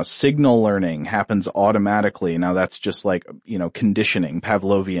experimentation now. Signal learning happens automatically. Now that's just like, conditioning,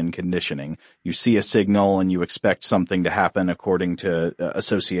 Pavlovian conditioning. You see a signal and you expect something to happen according to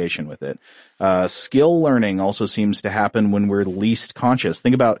association with it. Skill learning also seems to happen when we're least conscious.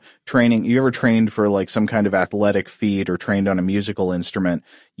 Think about training. You ever trained for like some kind of athletic feat or trained on a musical instrument?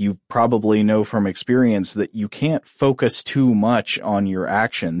 You probably know from experience that you can't focus too much on your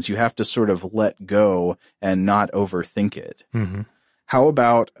actions. You have to sort of let go and not overthink it. Mm-hmm. How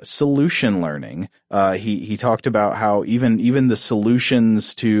about solution learning? He talked about how even the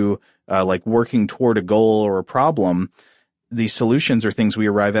solutions to like working toward a goal or a problem, the solutions are things we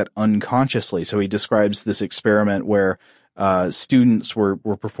arrive at unconsciously. So he describes this experiment where students were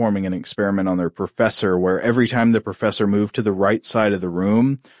performing an experiment on their professor, where every time the professor moved to the right side of the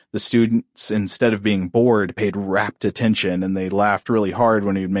room, the students, instead of being bored, paid rapt attention, and they laughed really hard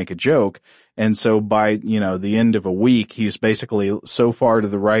when he would make a joke. And so by, the end of a week, he's basically so far to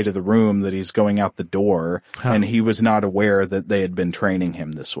the right of the room that he's going out the door, and he was not aware that they had been training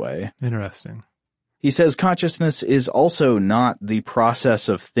him this way. Interesting. He says consciousness is also not the process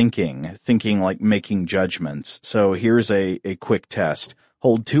of thinking like making judgments. So here's a quick test.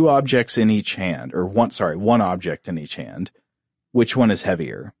 Hold two objects in each hand, or one object in each hand. Which one is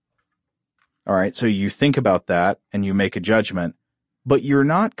heavier? All right, so you think about that and you make a judgment, but you're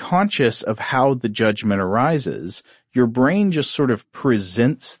not conscious of how the judgment arises. Your brain just sort of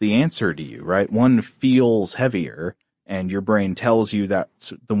presents the answer to you, right? One feels heavier and your brain tells you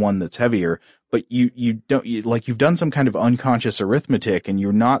that's the one that's heavier. But you've done some kind of unconscious arithmetic and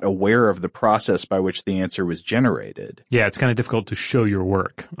you're not aware of the process by which the answer was generated. Yeah, it's kind of difficult to show your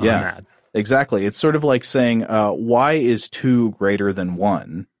work on that. Exactly. It's sort of like saying, why is 2 greater than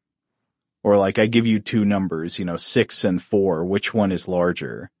 1? Or like I give you two numbers, 6 and 4, which one is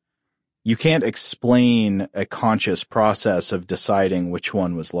larger? You can't explain a conscious process of deciding which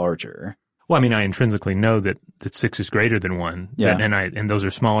one was larger. Well, I mean, I intrinsically know that 6 is greater than 1. Yeah. And those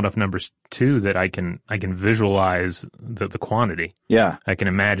are small enough numbers too that I can visualize the quantity. Yeah. I can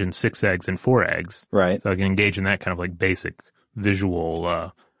imagine 6 eggs and 4 eggs. Right. So I can engage in that kind of like basic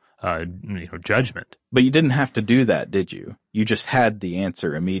visual, judgment. But you didn't have to do that, did you? You just had the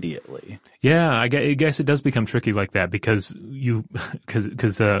answer immediately. Yeah, I guess it does become tricky like that because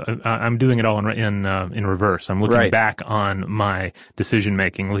I'm doing it all in reverse. I'm looking back on my decision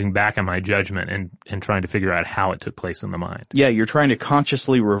making, looking back on my judgment, and trying to figure out how it took place in the mind. Yeah, you're trying to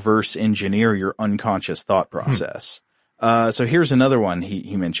consciously reverse engineer your unconscious thought process. So here's another one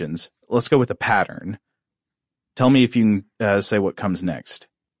he mentions. Let's go with a pattern. Tell me if you can say what comes next.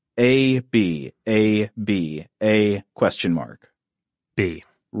 A, B, A, question mark. B.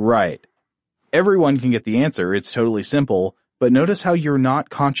 Right. Everyone can get the answer. It's totally simple, but notice how you're not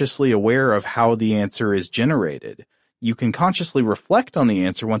consciously aware of how the answer is generated. You can consciously reflect on the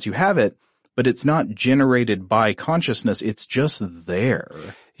answer once you have it, but it's not generated by consciousness. It's just there.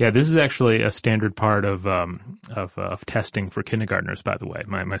 Yeah, this is actually a standard part of testing for kindergartners, by the way.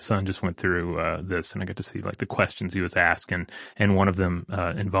 My son just went through this, and I got to see like the questions he was asked, and one of them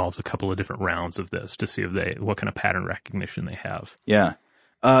involves a couple of different rounds of this to see what kind of pattern recognition they have. Yeah.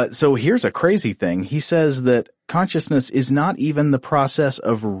 So here's a crazy thing. He says that consciousness is not even the process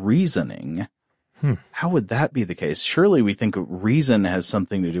of reasoning. How would that be the case? Surely we think reason has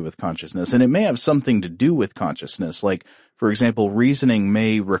something to do with consciousness, and it may have something to do with consciousness. Like, for example, reasoning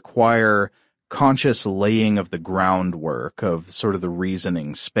may require conscious laying of the groundwork of sort of the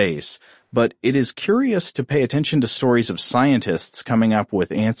reasoning space. But it is curious to pay attention to stories of scientists coming up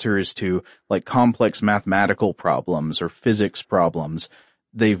with answers to like complex mathematical problems or physics problems.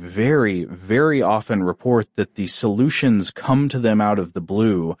 They very, very often report that the solutions come to them out of the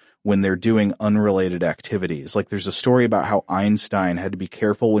blue when they're doing unrelated activities. Like there's a story about how Einstein had to be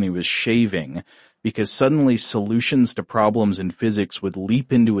careful when he was shaving because suddenly solutions to problems in physics would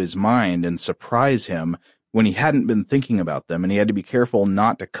leap into his mind and surprise him when he hadn't been thinking about them, and he had to be careful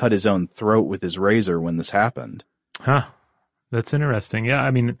not to cut his own throat with his razor when this happened. Huh. That's interesting. Yeah, I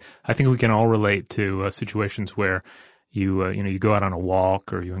mean, I think we can all relate to situations where you go out on a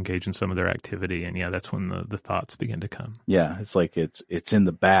walk or you engage in some of their activity, and that's when the thoughts begin to come. Yeah, it's like it's in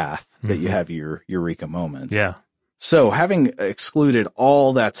the bath that you have your eureka moment. Yeah. So having excluded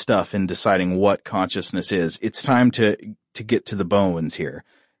all that stuff in deciding what consciousness is, it's time to get to the bones here.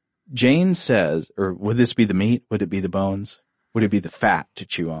 Jane says, or would this be the meat? Would it be the bones? Would it be the fat to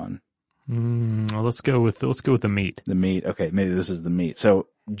chew on? Well, let's go with the meat. The meat. Okay, maybe this is the meat. So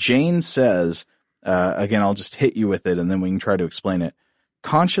Jane says, again, I'll just hit you with it and then we can try to explain it.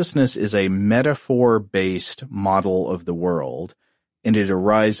 Consciousness is a metaphor-based model of the world, and it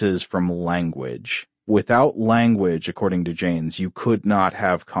arises from language. Without language, according to Jaynes, you could not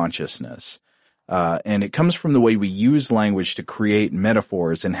have consciousness. And it comes from the way we use language to create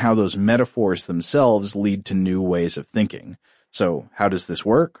metaphors and how those metaphors themselves lead to new ways of thinking. So how does this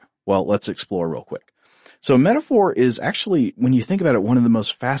work? Well, let's explore real quick. So a metaphor is actually, when you think about it, one of the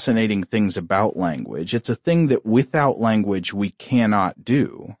most fascinating things about language. It's a thing that without language we cannot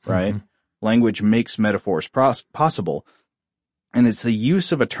do, right? Mm-hmm. Language makes metaphors possible. And it's the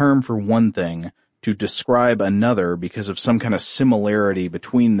use of a term for one thing to describe another because of some kind of similarity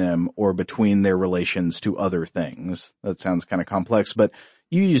between them or between their relations to other things. That sounds kind of complex, but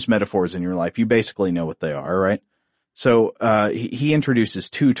you use metaphors in your life. You basically know what they are, right? So he introduces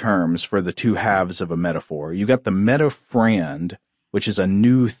two terms for the two halves of a metaphor. You got the metaphrand, which is a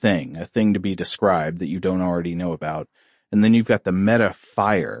new thing, a thing to be described that you don't already know about. And then you've got the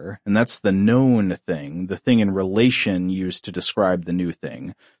metaphyre, and that's the known thing, the thing in relation used to describe the new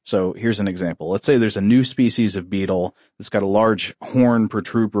thing. So here's an example. Let's say there's a new species of beetle that's got a large horn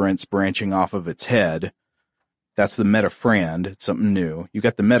protuberance branching off of its head. That's the metaphrand. It's something new. You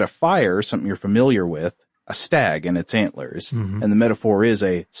got the metaphyre, something you're familiar with, a stag and its antlers. Mm-hmm. And the metaphor is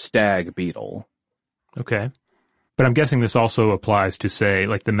a stag beetle. Okay. But I'm guessing this also applies to, say,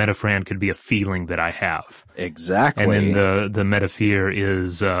 like the metaphrand could be a feeling that I have. Exactly. And then the metaphyre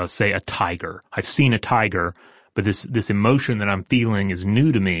is, say, a tiger. I've seen a tiger, but this emotion that I'm feeling is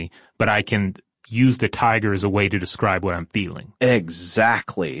new to me, but I can use the tiger as a way to describe what I'm feeling.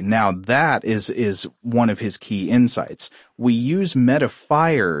 Exactly. Now that is one of his key insights. We use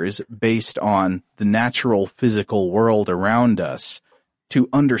metaphyres based on the natural physical world around us to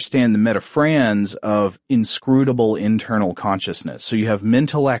understand the metaphrands of inscrutable internal consciousness. So you have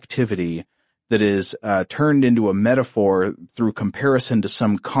mental activity that is turned into a metaphor through comparison to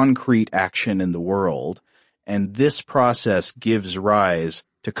some concrete action in the world, and this process gives rise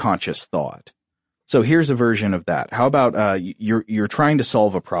to conscious thought. So here's a version of that. How about you're trying to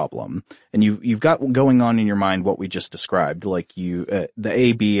solve a problem, and you've got going on in your mind what we just described, like the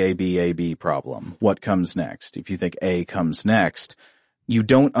A-B problem. What comes next? If you think A comes next, you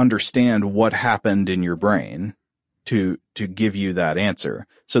don't understand what happened in your brain to give you that answer.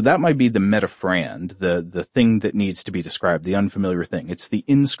 So that might be the metaphrand, the thing that needs to be described, the unfamiliar thing. It's the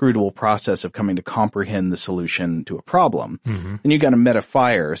inscrutable process of coming to comprehend the solution to a problem. Mm-hmm. And you got a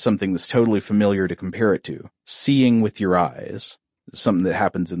metaphyre, something that's totally familiar to compare it to. Seeing with your eyes, something that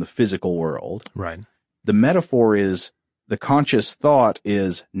happens in the physical world. Right. The metaphor is, the conscious thought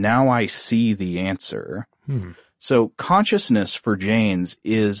is, now I see the answer. Hmm. So consciousness for Jaynes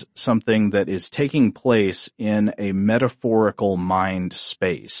is something that is taking place in a metaphorical mind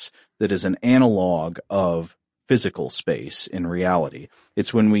space that is an analog of physical space in reality.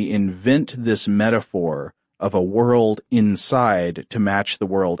 It's when we invent this metaphor of a world inside to match the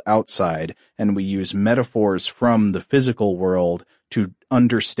world outside, and we use metaphors from the physical world to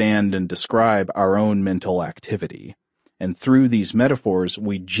understand and describe our own mental activity. And through these metaphors,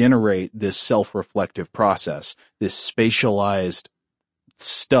 we generate this self-reflective process, this spatialized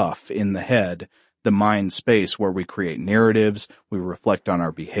stuff in the head, the mind space where we create narratives, we reflect on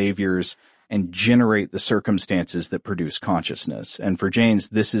our behaviors, and generate the circumstances that produce consciousness. And for Jaynes,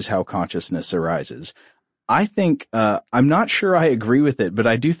 this is how consciousness arises. I think, I'm not sure I agree with it, but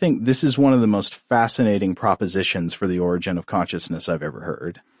I do think this is one of the most fascinating propositions for the origin of consciousness I've ever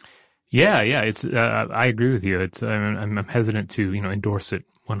heard. Yeah, it's, I agree with you. It's, I'm hesitant to, endorse it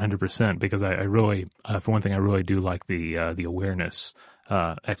 100% because I really, for one thing, I really do like the awareness,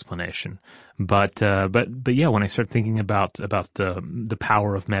 explanation. But yeah, when I start thinking about the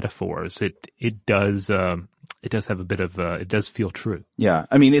power of metaphors, it does have a bit of, it does feel true. Yeah.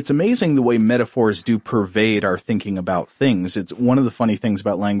 I mean, it's amazing the way metaphors do pervade our thinking about things. It's one of the funny things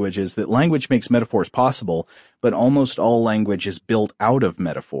about language is that language makes metaphors possible, but almost all language is built out of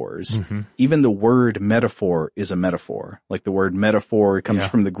metaphors. Mm-hmm. Even the word metaphor is a metaphor. Like the word metaphor comes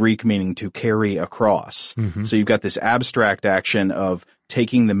from the Greek meaning to carry across. Mm-hmm. So you've got this abstract action of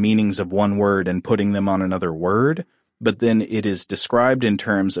taking the meanings of one word and putting them on another word, but then it is described in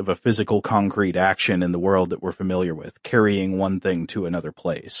terms of a physical concrete action in the world that we're familiar with, carrying one thing to another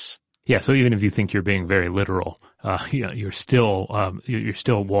place. Yeah, so even if you think you're being very literal, you're still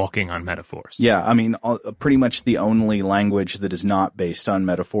walking on metaphors. Yeah, I mean, pretty much the only language that is not based on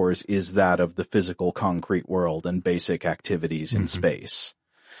metaphors is that of the physical concrete world and basic activities in space.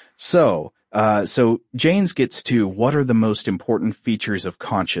 So Jaynes gets to what are the most important features of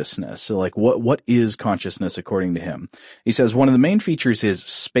consciousness. So like what is consciousness according to him? He says one of the main features is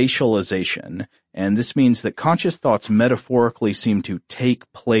spatialization. And this means that conscious thoughts metaphorically seem to take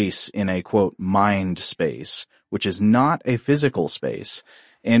place in a, quote, mind space, which is not a physical space.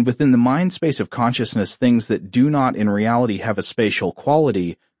 And within the mind space of consciousness, things that do not in reality have a spatial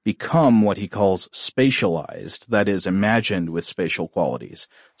quality become what he calls spatialized, that is, imagined with spatial qualities.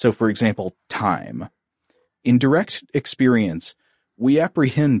 So, for example, time. In direct experience, we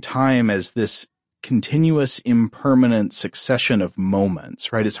apprehend time as this continuous, impermanent succession of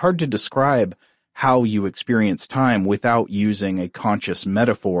moments, right? It's hard to describe how you experience time without using a conscious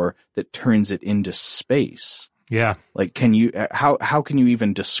metaphor that turns it into space. Yeah. Like, how can you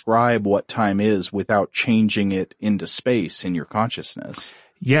even describe what time is without changing it into space in your consciousness?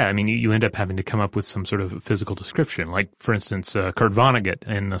 Yeah, I mean, you end up having to come up with some sort of physical description. Like, for instance, Kurt Vonnegut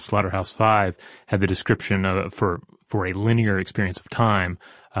in Slaughterhouse-Five had the description for for a linear experience of time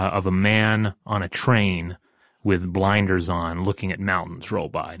of a man on a train with blinders on looking at mountains roll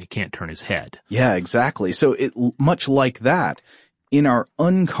by, and he can't turn his head. Yeah, exactly. So much like that, in our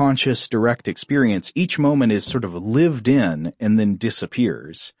unconscious direct experience, each moment is sort of lived in and then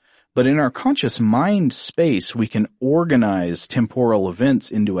disappears. But in our conscious mind space, we can organize temporal events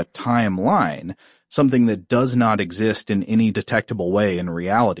into a timeline, something that does not exist in any detectable way in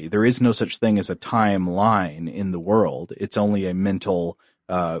reality. There is no such thing as a timeline in the world. It's only a mental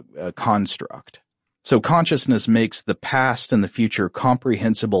construct. So consciousness makes the past and the future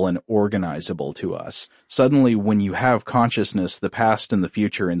comprehensible and organizable to us. Suddenly, when you have consciousness, the past and the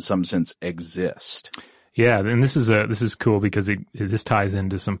future in some sense exist. Yeah, and this is cool because this ties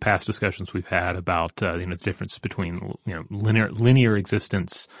into some past discussions we've had about the difference between linear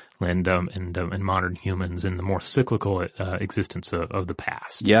existence and modern humans and the more cyclical existence of the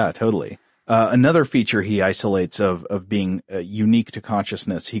past. Yeah, totally. Another feature he isolates of being unique to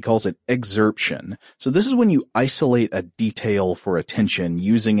consciousness, he calls it excerption. So this is when you isolate a detail for attention,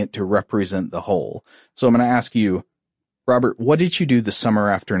 using it to represent the whole. So I'm going to ask you, Robert, what did you do the summer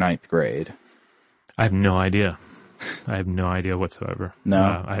after ninth grade? I have no idea. I have no idea whatsoever. No.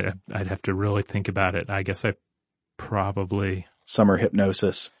 I'd have to really think about it. I guess I probably... Summer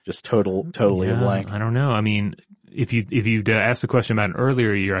hypnosis, just totally a blank. I don't know. I mean, if you'd asked the question about an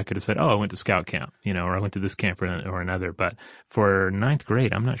earlier year, I could have said, I went to scout camp, or I went to this camp or another. But for ninth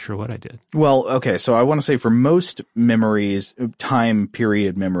grade, I'm not sure what I did. Well, okay. So I want to say for most memories, time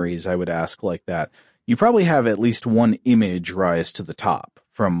period memories, I would ask like that. You probably have at least one image rise to the top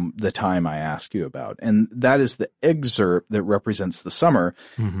from the time I ask you about. And that is the excerpt that represents the summer.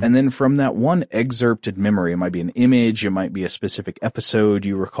 Mm-hmm. And then from that one excerpted memory, it might be an image, it might be a specific episode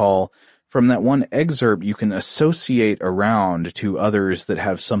you recall. From that one excerpt, you can associate around to others that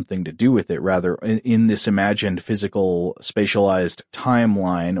have something to do with it, rather in this imagined physical spatialized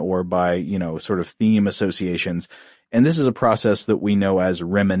timeline or by, sort of theme associations. And this is a process that we know as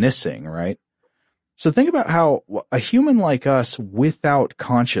reminiscing, right? So think about how a human like us without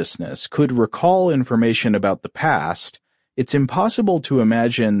consciousness could recall information about the past. It's impossible to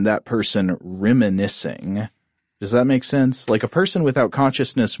imagine that person reminiscing. Does that make sense? Like a person without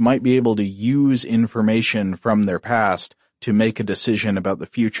consciousness might be able to use information from their past to make a decision about the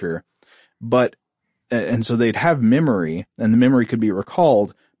future. And so they'd have memory, and the memory could be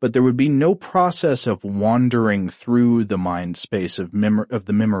recalled, but there would be no process of wandering through the mind space of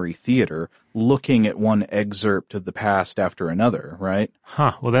the memory theater, looking at one excerpt of the past after another, right?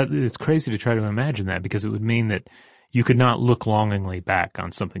 Huh. Well, it's crazy to try to imagine that, because it would mean that you could not look longingly back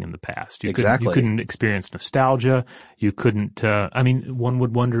on something in the past. You couldn't experience nostalgia. You couldn't, one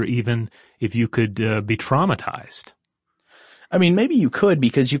would wonder even if you could be traumatized. I mean, maybe you could,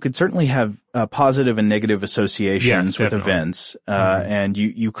 because you could certainly have positive and negative associations with events, and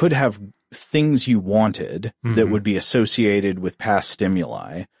you could have things you wanted that would be associated with past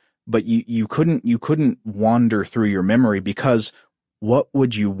stimuli, but you couldn't wander through your memory, because what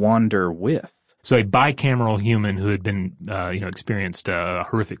would you wander with? So a bicameral human who had been, experienced a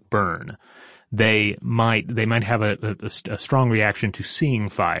horrific burn, they might have a strong reaction to seeing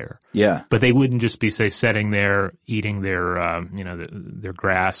fire. Yeah. But they wouldn't just be, say, sitting there eating their, their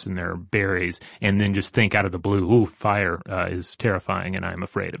grass and their berries, and then just think out of the blue, ooh, fire is terrifying and I'm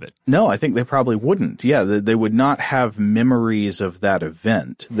afraid of it. No, I think they probably wouldn't. Yeah, they would not have memories of that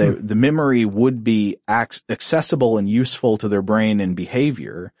event. The memory would be accessible and useful to their brain and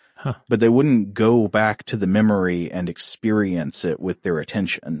behavior. Huh. But they wouldn't go back to the memory and experience it with their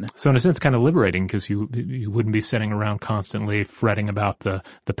attention. So in a sense, kind of liberating, because you wouldn't be sitting around constantly fretting about the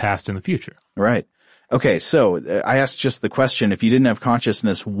past and the future. Right. Okay, so I asked just the question, if you didn't have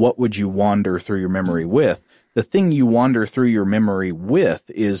consciousness, what would you wander through your memory with? The thing you wander through your memory with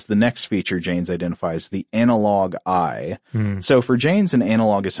is the next feature Jaynes identifies, the analog eye. So for Jaynes, an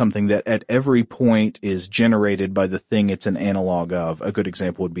analog is something that at every point is generated by the thing it's an analog of. A good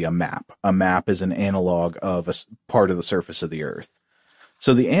example would be a map. A map is an analog of a part of the surface of the earth.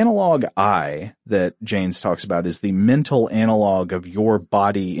 So the analog eye that Jaynes talks about is the mental analog of your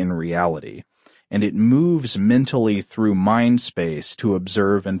body in reality. And it moves mentally through mind space to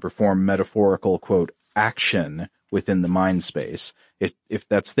observe and perform metaphorical, quote, action within the mind space. If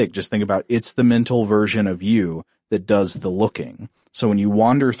that's thick, just think about it's the mental version of you that does the looking. So when you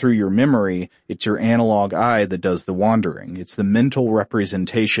wander through your memory, it's your analog eye that does the wandering. It's the mental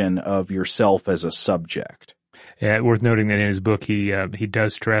representation of yourself as a subject. Yeah, worth noting that in his book, he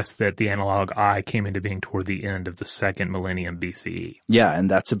does stress that the analog eye came into being toward the end of the second millennium BCE. Yeah, and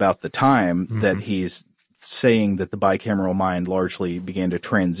that's about the time that he's saying that the bicameral mind largely began to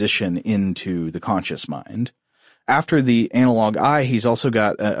transition into the conscious mind. after the analog I, he's also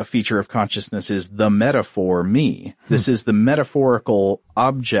got a feature of consciousness is the metaphor me. This is the metaphorical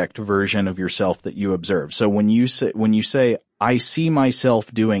object version of yourself that you observe. So when you say, I see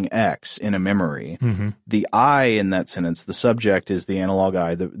myself doing X in a memory, the I in that sentence, the subject is the analog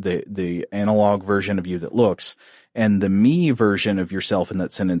I, the analog version of you that looks, and the me version of yourself in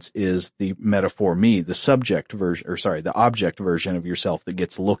that sentence is the metaphor me, the subject version, the object version of yourself that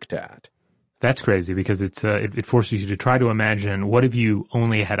gets looked at. That's crazy because it forces you to try to imagine what if you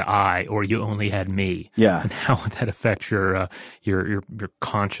only had I or you only had me. Yeah. And how would that affect your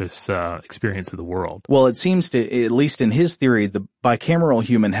conscious experience of the world? Well, it seems to, at least in his theory, the bicameral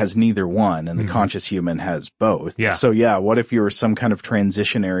human has neither one and the conscious human has both. Yeah. So yeah, what if you were some kind of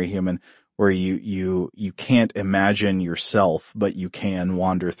transitionary human where you can't imagine yourself, but you can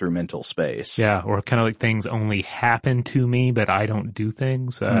wander through mental space? Yeah, or kind of like things only happen to me, but I don't do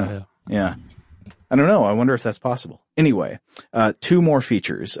things. Yeah. I don't know. I wonder if that's possible. Anyway, 2 more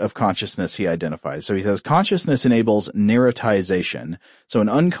features of consciousness he identifies. So he says consciousness enables narratization. So an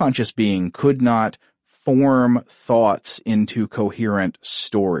unconscious being could not form thoughts into coherent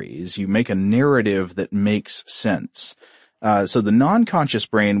stories. You make a narrative that makes sense. So the non-conscious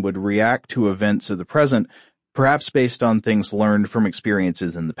brain would react to events of the present, perhaps based on things learned from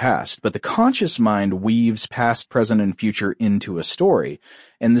experiences in the past. But the conscious mind weaves past, present, and future into a story.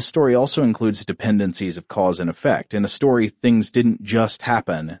 And this story also includes dependencies of cause and effect. In a story, things didn't just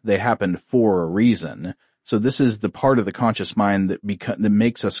happen. They happened for a reason. So this is the part of the conscious mind that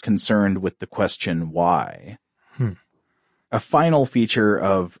makes us concerned with the question why. A final feature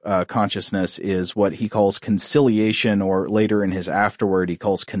of consciousness is what he calls conciliation, or later in his afterword he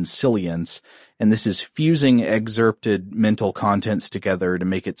calls consilience. And this is fusing excerpted mental contents together to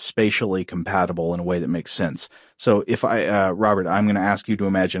make it spatially compatible in a way that makes sense. So if Robert, I'm going to ask you to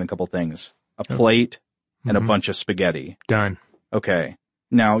imagine a couple things. A plate and a bunch of spaghetti. Done. Okay.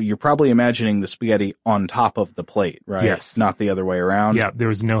 Now, you're probably imagining the spaghetti on top of the plate, right? Yes. Not the other way around. Yeah, there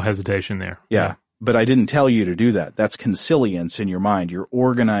was no hesitation there. Yeah. But I didn't tell you to do that. That's consilience in your mind. You're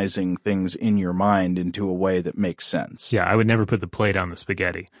organizing things in your mind into a way that makes sense. Yeah, I would never put the plate on the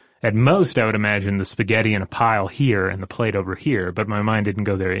spaghetti. At most, I would imagine the spaghetti in a pile here and the plate over here, but my mind didn't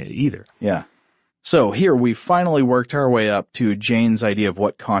go there either. Yeah. So here we finally worked our way up to Jane's idea of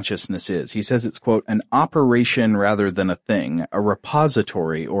what consciousness is. He says it's, quote, an operation rather than a thing, a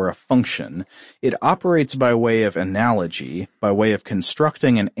repository or a function. It operates by way of analogy, by way of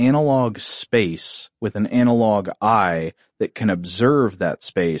constructing an analog space with an analog I that can observe that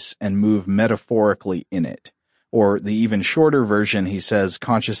space and move metaphorically in it. Or the even shorter version, he says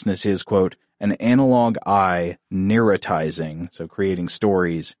consciousness is, quote, an analog I narratizing, so creating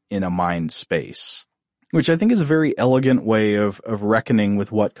stories in a mind space, which I think is a very elegant way of reckoning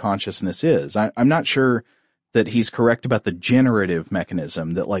with what consciousness is. I'm not sure that he's correct about the generative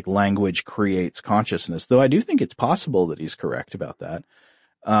mechanism that like language creates consciousness, though I do think it's possible that he's correct about that.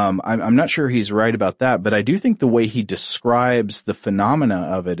 I'm not sure he's right about that, but I do think the way he describes the phenomena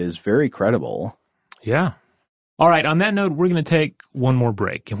of it is very credible. Yeah. All right, on that note, we're going to take one more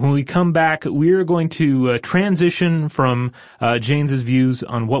break. And when we come back, we're going to transition from James's views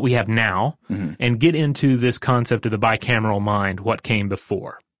on what we have now and get into this concept of the bicameral mind, what came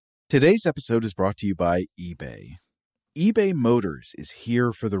before. Today's episode is brought to you by eBay. eBay Motors is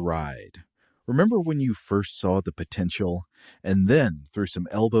here for the ride. Remember when you first saw the potential? And then, through some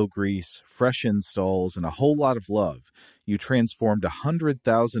elbow grease, fresh installs, and a whole lot of love, you transformed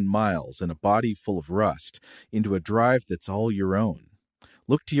 100,000 miles and a body full of rust into a drive that's all your own.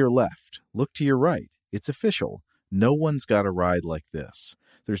 Look to your left. Look to your right. It's official. No one's got a ride like this.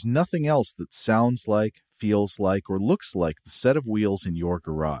 There's nothing else that sounds like, feels like, or looks like the set of wheels in your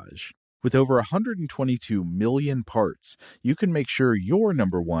garage. With over 122 million parts, you can make sure your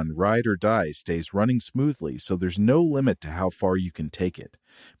number one ride or die stays running smoothly, so there's no limit to how far you can take it.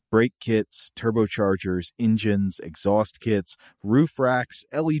 Brake kits, turbochargers, engines, exhaust kits, roof racks,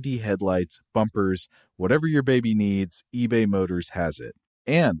 LED headlights, bumpers, whatever your baby needs, eBay Motors has it.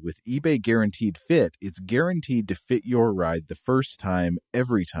 And with eBay Guaranteed Fit, it's guaranteed to fit your ride the first time,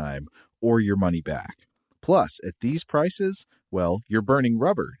 every time, or your money back. Plus, at these prices, well, you're burning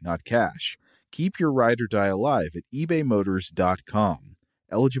rubber, not cash. Keep your ride or die alive at ebaymotors.com.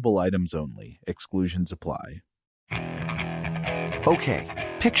 Eligible items only. Exclusions apply.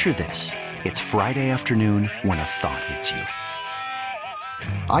 Okay, picture this. It's Friday afternoon when a thought hits you.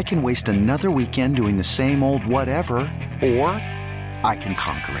 I can waste another weekend doing the same old whatever, or I can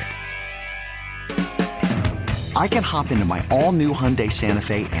conquer it. I can hop into my all-new Hyundai Santa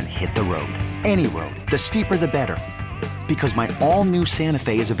Fe and hit the road. Any road. The steeper, the better. Because my all-new Santa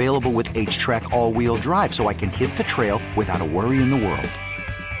Fe is available with H-Track all-wheel drive, so I can hit the trail without a worry in the world.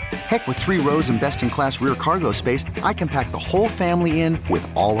 Heck, with 3 rows and best-in-class rear cargo space, I can pack the whole family in with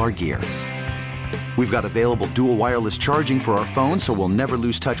all our gear. We've got available dual wireless charging for our phones, so we'll never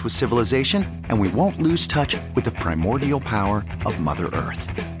lose touch with civilization, and we won't lose touch with the primordial power of Mother Earth.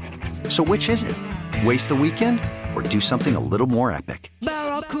 So which is it? Waste the weekend or do something a little more epic?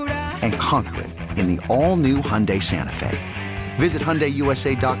 And conquer it in the all-new Hyundai Santa Fe. Visit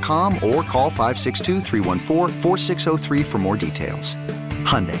HyundaiUSA.com or call 562-314-4603 for more details.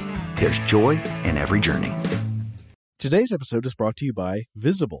 Hyundai, there's joy in every journey. Today's episode is brought to you by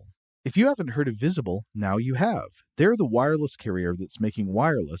Visible. If you haven't heard of Visible, now you have. They're the wireless carrier that's making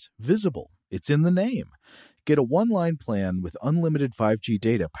wireless visible. It's in the name. Get a one-line plan with unlimited 5G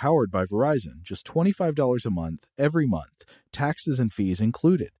data powered by Verizon, just $25 a month, every month, taxes and fees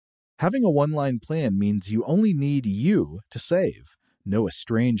included. Having a one-line plan means you only need you to save. No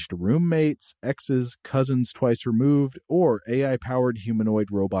estranged roommates, exes, cousins twice removed, or AI-powered humanoid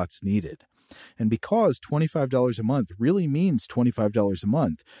robots needed. And because $25 a month really means $25 a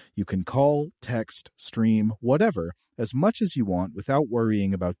month, you can call, text, stream, whatever, as much as you want without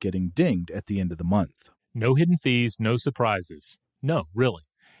worrying about getting dinged at the end of the month. No hidden fees, no surprises. No, really.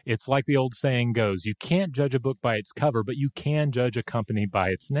 It's like the old saying goes, you can't judge a book by its cover, but you can judge a company by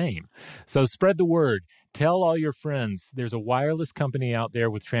its name. So spread the word. Tell all your friends there's a wireless company out there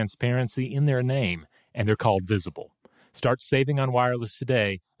with transparency in their name, and they're called Visible. Start saving on wireless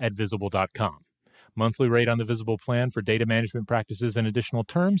today at Visible.com. Monthly rate on the Visible plan for data management practices and additional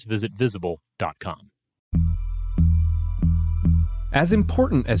terms, visit Visible.com. As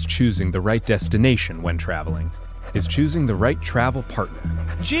important as choosing the right destination when traveling is choosing the right travel partner.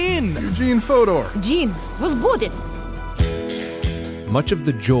 Eugene Fodor. Gene, возбудит. Much of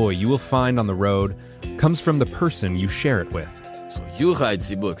the joy you will find on the road comes from the person you share it with. So you write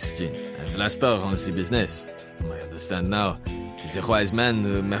the books, Gene, and Vlastar runs the business. I understand now. Tis a wise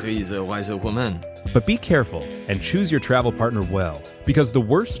man marries a wiser woman. But be careful and choose your travel partner well, because the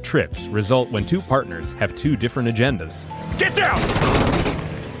worst trips result when two partners have two different agendas. Get down!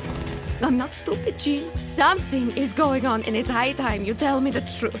 I'm not stupid, Gene. Something is going on, and it's high time you tell me the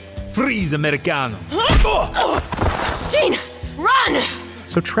truth. Freeze, Americano! Gene, run!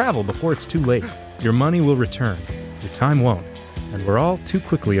 So travel before it's too late. Your money will return, your time won't, and we're all too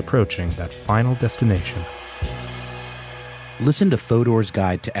quickly approaching that final destination. Listen to Fodor's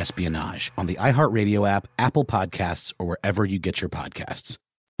Guide to Espionage on the iHeartRadio app, Apple Podcasts, or wherever you get your podcasts.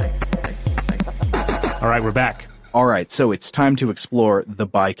 All right, we're back. All right, so it's time to explore the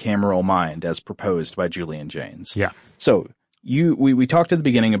bicameral mind as proposed by Julian Jaynes. Yeah. So we talked at the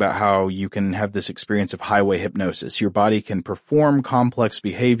beginning about how you can have this experience of highway hypnosis. Your body can perform complex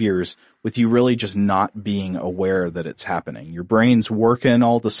behaviors with you really just not being aware that it's happening. Your brain's working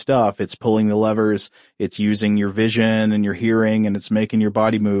all the stuff. It's pulling the levers. It's using your vision and your hearing, and it's making your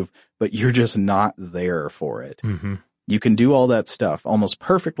body move, but you're just not there for it. Mm-hmm. You can do all that stuff almost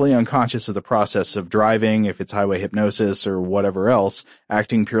perfectly unconscious of the process of driving, if it's highway hypnosis or whatever else,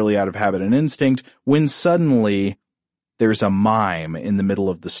 acting purely out of habit and instinct, when suddenly there's a mime in the middle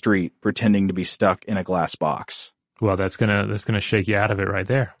of the street pretending to be stuck in a glass box. Well, that's gonna shake you out of it right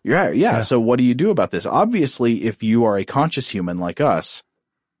there. Yeah. So what do you do about this? Obviously, if you are a conscious human like us,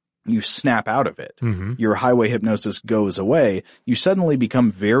 you snap out of it. Mm-hmm. Your highway hypnosis goes away. You suddenly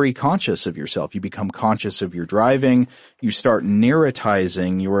become very conscious of yourself. You become conscious of your driving. You start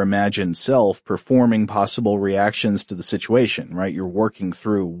narratizing your imagined self, performing possible reactions to the situation, right? You're working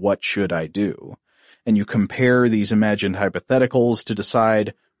through what should I do? And you compare these imagined hypotheticals to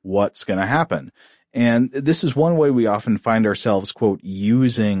decide what's going to happen. And this is one way we often find ourselves, quote,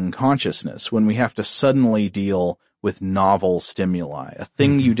 using consciousness when we have to suddenly deal with novel stimuli. A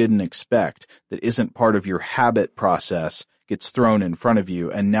thing you didn't expect that isn't part of your habit process gets thrown in front of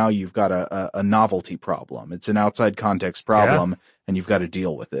you, and now you've got a novelty problem. It's an outside context problem, and you've got to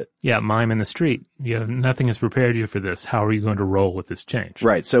deal with it. Yeah, mime in the street. Nothing has prepared you for this. How are you going to roll with this change?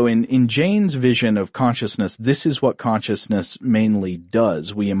 Right. So in Jaynes' vision of consciousness, this is what consciousness mainly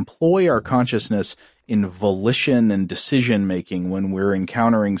does. We employ our consciousness in volition and decision-making when we're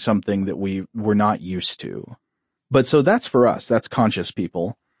encountering something that we're not used to. But so that's for us. That's conscious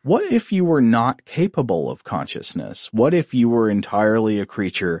people. What if you were not capable of consciousness? What if you were entirely a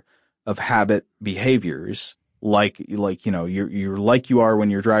creature of habit behaviors, like you're like you are when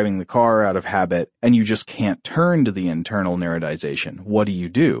you're driving the car out of habit, and you just can't turn to the internal narratization? What do you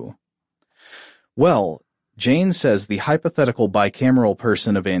do? Well, Jane says the hypothetical bicameral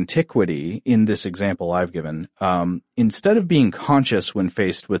person of antiquity, in this example I've given, instead of being conscious when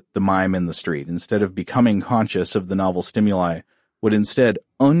faced with the mime in the street, instead of becoming conscious of the novel stimuli, would instead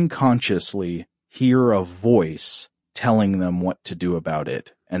unconsciously hear a voice telling them what to do about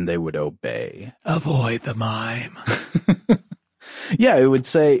it, and they would obey. Avoid the mime. Yeah,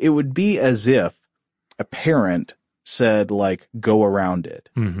 it would be as if a parent said, like, go around it.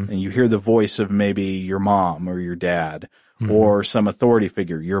 Mm-hmm. And you hear the voice of maybe your mom or your dad or some authority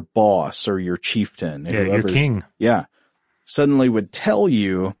figure, your boss or your chieftain. Yeah, your king. Yeah. Suddenly would tell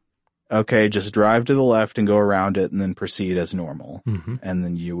you, okay, just drive to the left and go around it and then proceed as normal. Mm-hmm. And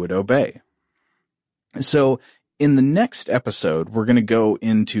then you would obey. So in the next episode, we're going to go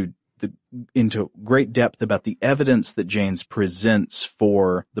into great depth about the evidence that Jaynes presents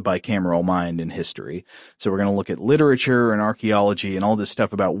for the bicameral mind in history. So we're going to look at literature and archaeology and all this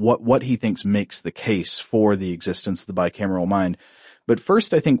stuff about what he thinks makes the case for the existence of the bicameral mind. But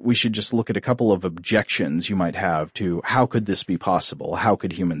first, I think we should just look at a couple of objections you might have to how could this be possible? How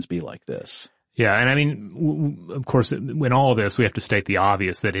could humans be like this? Yeah, and I mean, of course, in all of this, we have to state the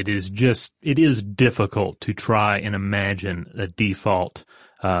obvious that it is difficult to try and imagine a default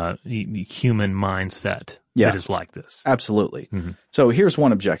human mindset that is like this. Absolutely. Mm-hmm. So here's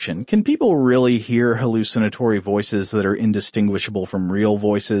one objection. Can people really hear hallucinatory voices that are indistinguishable from real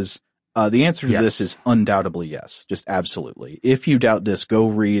voices? The answer to this is undoubtedly yes. Just absolutely. If you doubt this, go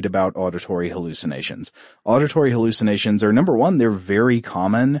read about auditory hallucinations. Auditory hallucinations are, number one, they're very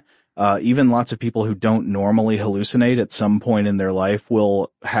common. Even lots of people who don't normally hallucinate at some point in their life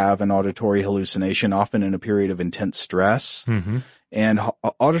will have an auditory hallucination, often in a period of intense stress. Mm-hmm. And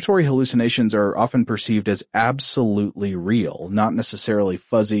auditory hallucinations are often perceived as absolutely real, not necessarily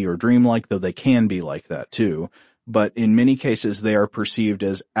fuzzy or dreamlike, though they can be like that too. But in many cases, they are perceived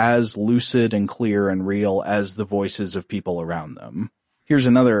as lucid and clear and real as the voices of people around them. Here's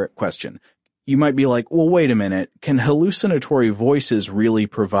another question. You might be like, well, wait a minute. Can hallucinatory voices really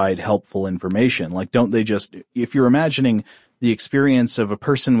provide helpful information? Like, don't they just, if you're imagining the experience of a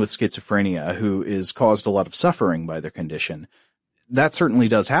person with schizophrenia who is caused a lot of suffering by their condition, that certainly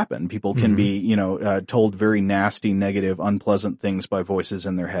does happen. People can be, told very nasty, negative, unpleasant things by voices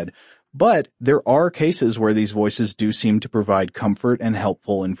in their head. But there are cases where these voices do seem to provide comfort and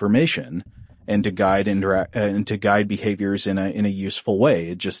helpful information and to guide behaviors in a useful way.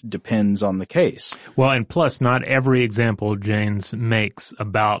 It just depends on the case. Well, and plus, not every example Jaynes makes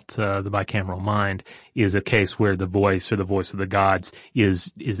about the bicameral mind is a case where the voice or the voice of the gods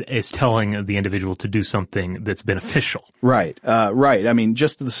is telling the individual to do something that's beneficial. Right. Right. I mean,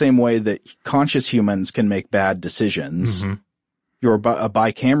 just the same way that conscious humans can make bad decisions. Mm-hmm. A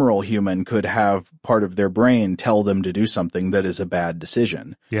bicameral human could have part of their brain tell them to do something that is a bad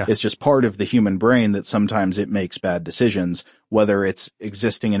decision. Yeah. It's just part of the human brain that sometimes it makes bad decisions, whether it's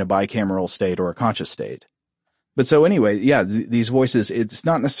existing in a bicameral state or a conscious state. But so anyway, these voices, it's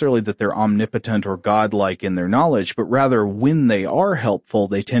not necessarily that they're omnipotent or godlike in their knowledge, but rather when they are helpful,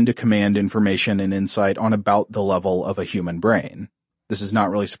 they tend to command information and insight on about the level of a human brain. This is not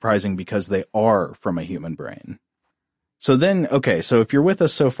really surprising because they are from a human brain. So then, so if you're with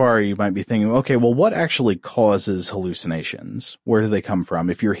us so far, you might be thinking, okay, well, what actually causes hallucinations? Where do they come from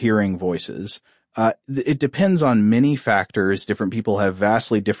if you're hearing voices? It depends on many factors. Different people have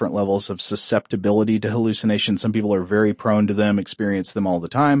vastly different levels of susceptibility to hallucinations. Some people are very prone to them, experience them all the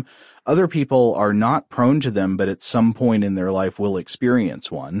time. Other people are not prone to them, but at some point in their life will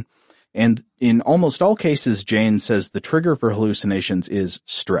experience one. And in almost all cases, Jaynes says the trigger for hallucinations is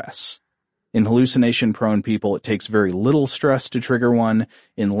stress. In hallucination-prone people, it takes very little stress to trigger one.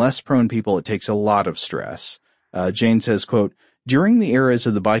 In less prone people, it takes a lot of stress. Jaynes says, quote, "During the eras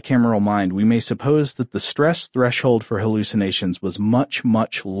of the bicameral mind, we may suppose that the stress threshold for hallucinations was much,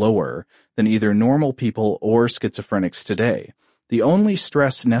 much lower than either normal people or schizophrenics today. The only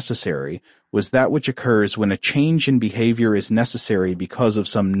stress necessary was that which occurs when a change in behavior is necessary because of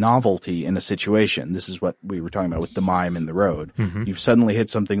some novelty in a situation." This is what we were talking about with the mime in the road. Mm-hmm. You've suddenly hit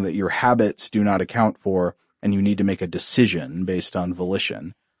something that your habits do not account for, and you need to make a decision based on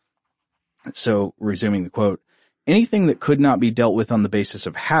volition. So, resuming the quote, "Anything that could not be dealt with on the basis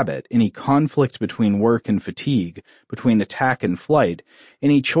of habit, any conflict between work and fatigue, between attack and flight,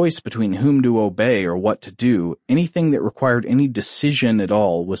 any choice between whom to obey or what to do, anything that required any decision at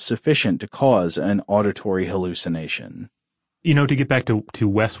all was sufficient to cause an auditory hallucination." To get back to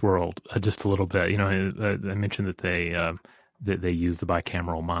Westworld just a little bit, I mentioned that they use the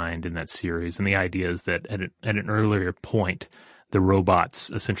bicameral mind in that series, and the idea is that at an earlier point, the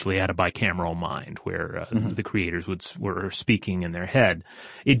robots essentially had a bicameral mind where the creators were speaking in their head.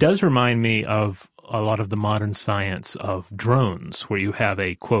 It does remind me of a lot of the modern science of drones, where you have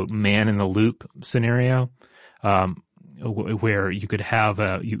a, quote, man-in-the-loop scenario, where you could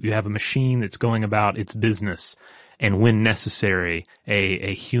have you have a machine that's going about its business, and when necessary,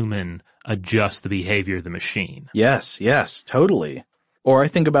 a human adjusts the behavior of the machine. Yes, totally. Or I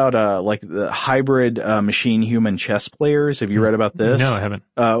think about like the hybrid machine-human chess players. Have you read about this? No, I haven't.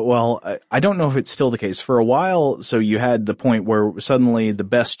 Well, I don't know if it's still the case. For a while, so you had the point where suddenly the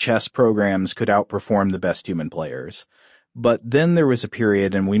best chess programs could outperform the best human players. But then there was a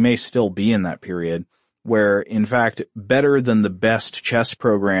period, and we may still be in that period, where, in fact, better than the best chess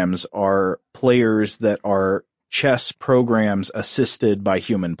programs are players that are chess programs assisted by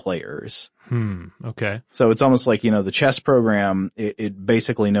human players. Okay. So it's almost like, the chess program, it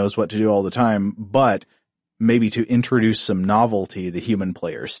basically knows what to do all the time, but maybe to introduce some novelty, the human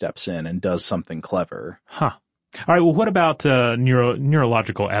player steps in and does something clever. Huh. All right, well, what about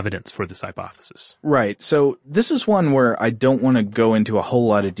neurological evidence for this hypothesis? Right. So this is one where I don't want to go into a whole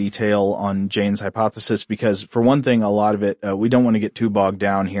lot of detail on Jane's hypothesis because, for one thing, a lot of it, we don't want to get too bogged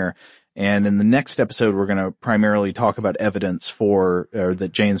down here. And in the next episode, we're going to primarily talk about evidence that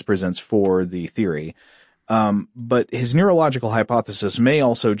Jaynes presents for the theory. But his neurological hypothesis may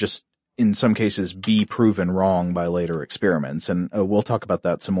also just, in some cases, be proven wrong by later experiments. And we'll talk about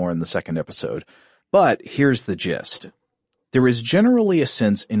that some more in the second episode. But here's the gist. There is generally a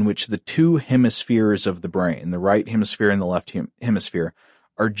sense in which the two hemispheres of the brain, the right hemisphere and the left hemisphere,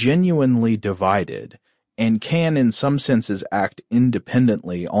 are genuinely divided and can, in some senses, act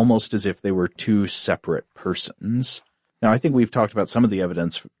independently, almost as if they were two separate persons. Now, I think we've talked about some of the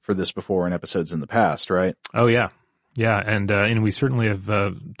evidence for this before in episodes in the past, right? Oh, yeah. Yeah, and we certainly have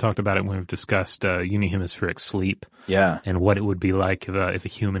talked about it when we've discussed unihemispheric sleep. Yeah. And what it would be like if a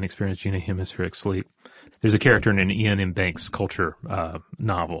human experienced unihemispheric sleep. There's a character in an Ian M. Banks culture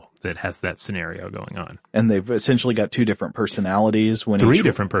novel that has that scenario going on. And they've essentially got two different personalities. Three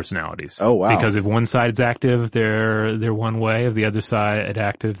different personalities. Oh, wow. Because if one side's active, they're one way. If the other side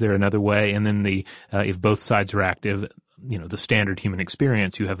active, they're another way. And then if both sides are active, the standard human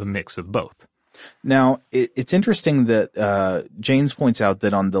experience, you have a mix of both. Now, it's interesting that Jaynes points out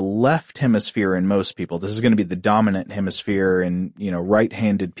that on the left hemisphere in most people, this is going to be the dominant hemisphere, and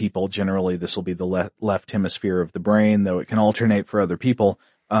right-handed people, generally this will be the left hemisphere of the brain, though it can alternate for other people.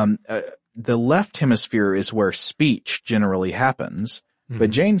 The left hemisphere is where speech generally happens, but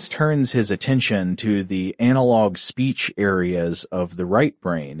Jaynes turns his attention to the analog speech areas of the right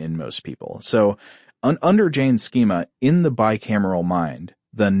brain in most people. So under Jaynes' schema, in the bicameral mind,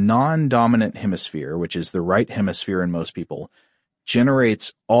 the non-dominant hemisphere, which is the right hemisphere in most people,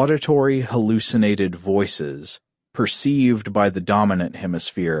 generates auditory hallucinated voices perceived by the dominant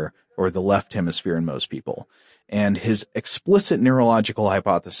hemisphere or the left hemisphere in most people. And his explicit neurological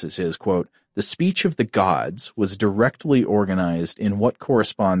hypothesis is, quote, the speech of the gods was directly organized in what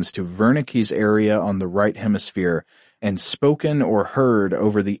corresponds to Wernicke's area on the right hemisphere and spoken or heard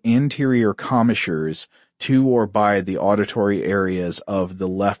over the anterior commissures to or by the auditory areas of the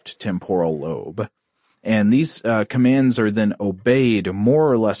left temporal lobe. And these commands are then obeyed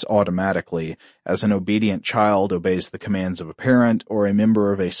more or less automatically, as an obedient child obeys the commands of a parent, or a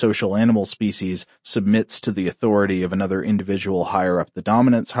member of a social animal species submits to the authority of another individual higher up the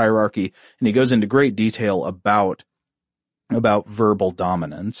dominance hierarchy. And he goes into great detail about verbal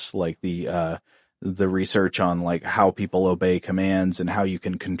dominance, like the research on like how people obey commands and how you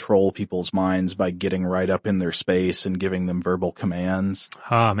can control people's minds by getting right up in their space and giving them verbal commands.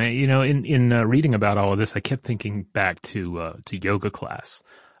 Ah, man, in reading about all of this, I kept thinking back to yoga class.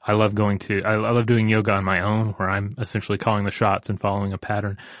 I love doing yoga on my own, where I'm essentially calling the shots and following a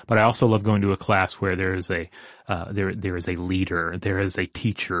pattern. But I also love going to a class where there is a leader, there is a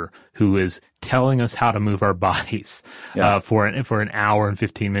teacher who is telling us how to move our bodies, for an hour and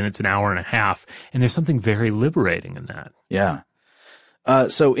 15 minutes, an hour and a half. And there's something very liberating in that. Yeah.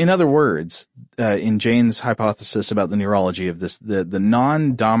 So in other words, in Jaynes' hypothesis about the neurology of this, the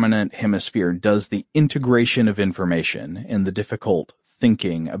non-dominant hemisphere does the integration of information and the difficult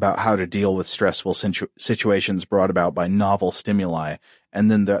thinking about how to deal with stressful situations brought about by novel stimuli. And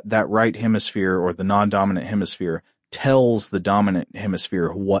then that right hemisphere, or the non-dominant hemisphere, tells the dominant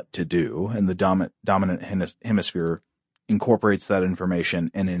hemisphere what to do, and the dominant hemisphere incorporates that information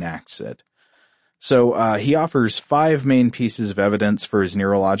and enacts it. So he offers 5 main pieces of evidence for his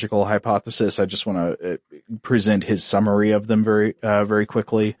neurological hypothesis. I just want to present his summary of them very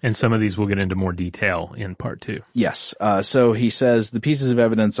quickly. And some of these we'll get into more detail in part 2. Yes. So he says the pieces of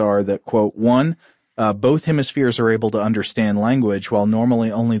evidence are that, quote, 1, both hemispheres are able to understand language, while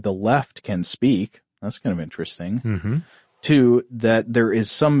normally only the left can speak. That's kind of interesting. Mm-hmm. 2, that there is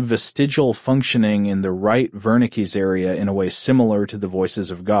some vestigial functioning in the right Wernicke's area in a way similar to the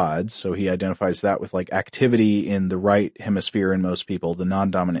voices of gods. So he identifies that with like activity in the right hemisphere in most people, the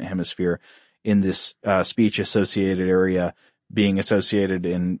non-dominant hemisphere in this speech-associated area being associated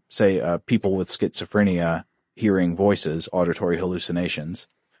in, say, people with schizophrenia hearing voices, auditory hallucinations.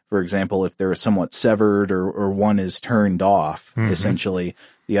 For example, if they're somewhat severed or one is turned off, essentially,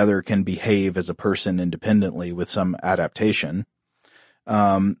 the other can behave as a person independently with some adaptation.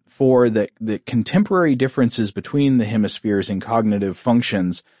 4, that the contemporary differences between the hemispheres in cognitive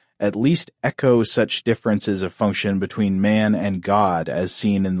functions at least echo such differences of function between man and God as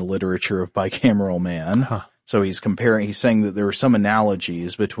seen in the literature of bicameral man. Huh. So he's saying that there are some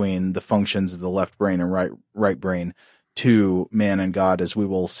analogies between the functions of the left brain and right brain to man and God, as we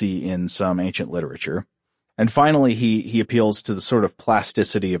will see in some ancient literature. And finally, he appeals to the sort of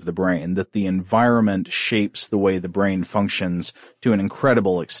plasticity of the brain, that the environment shapes the way the brain functions to an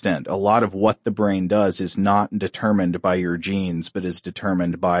incredible extent. A lot of what the brain does is not determined by your genes, but is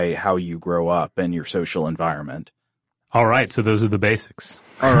determined by how you grow up and your social environment. All right, so those are the basics.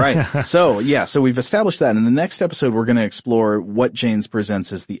 All right. So we've established that. In the next episode, we're going to explore what Jaynes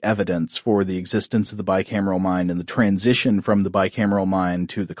presents as the evidence for the existence of the bicameral mind and the transition from the bicameral mind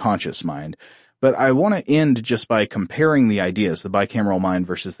to the conscious mind. But I want to end just by comparing the ideas, the bicameral mind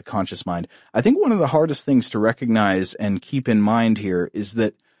versus the conscious mind. I think one of the hardest things to recognize and keep in mind here is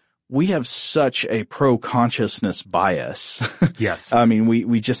that we have such a pro-consciousness bias. Yes. I mean,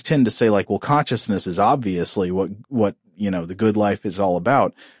 we just tend to say like, well, consciousness is obviously what, the good life is all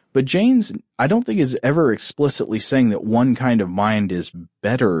about. But Jaynes, I don't think, is ever explicitly saying that one kind of mind is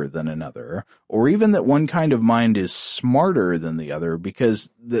better than another, or even that one kind of mind is smarter than the other,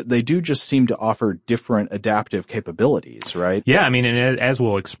 because they do just seem to offer different adaptive capabilities, right? Yeah, I mean, and as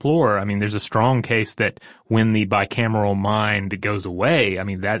we'll explore, I mean, there's a strong case that when the bicameral mind goes away, I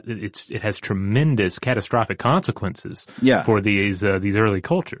mean, that it has tremendous catastrophic consequences for these early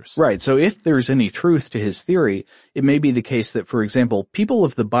cultures. Right. So if there's any truth to his theory, it may be the case that, for example, people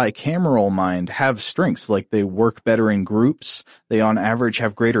of the bicameral mind have strengths, like they work better in groups. They on average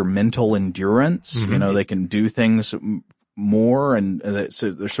have greater mental endurance. Mm-hmm. They can do things more, and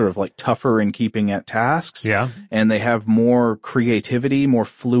so they're sort of like tougher in keeping at tasks. Yeah. And they have more creativity, more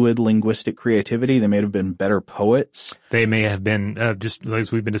fluid linguistic creativity. They may have been better poets. They may have been, just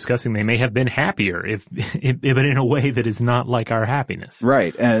as we've been discussing, they may have been happier but in a way that is not like our happiness.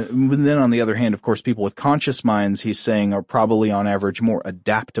 Right. And then on the other hand, of course, people with conscious minds, he's saying, are probably on average more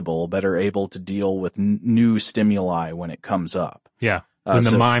adaptable, better able to deal with new stimuli when it comes up. Yeah. When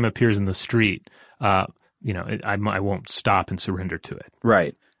the mime appears in the street, I won't stop and surrender to it.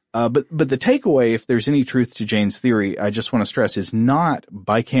 Right. But the takeaway, if there's any truth to Jaynes' theory, I just want to stress, is not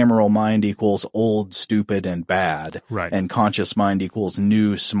bicameral mind equals old, stupid, and bad. Right. And conscious mind equals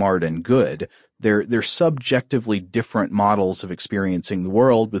new, smart, and good. They're subjectively different models of experiencing the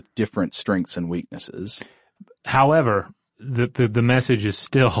world with different strengths and weaknesses. However, the message is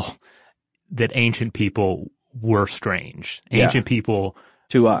still that ancient people were strange. Ancient people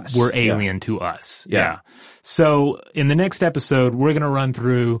to us were alien to us. Yeah. So in the next episode, we're going to run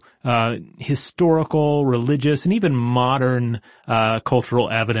through historical, religious, and even modern cultural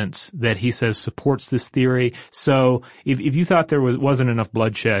evidence that he says supports this theory. So if you thought there wasn't enough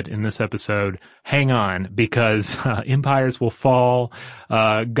bloodshed in this episode, hang on, because empires will fall,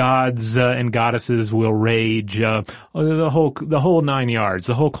 gods and goddesses will rage, the whole 9 yards,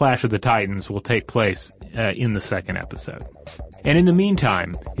 the whole Clash of the Titans will take place in the second episode. And in the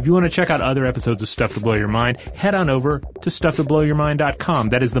meantime, if you want to check out other episodes of Stuff to Blow Your Mind, head on over to StuffToBlowYourMind.com.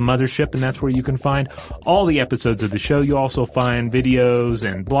 That is the mothership, and that's where you can find all the episodes of the show. You also find videos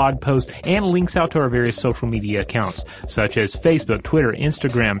and blog posts and links out to our various social media accounts, such as Facebook, Twitter,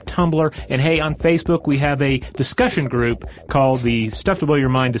 Instagram, Tumblr. And hey, on Facebook, we have a discussion group called the Stuff to Blow Your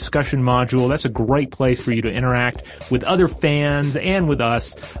Mind discussion module. That's a great place for you to interact with other fans and with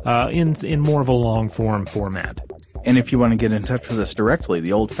us in more of a long-form format. And if you want to get in touch with us directly,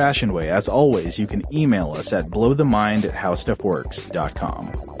 the old-fashioned way, as always, you can email us at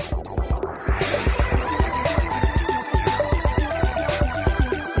blowthemind@howstuffworks.com.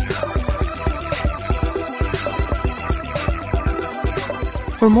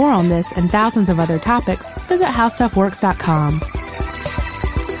 For more on this and thousands of other topics, visit howstuffworks.com.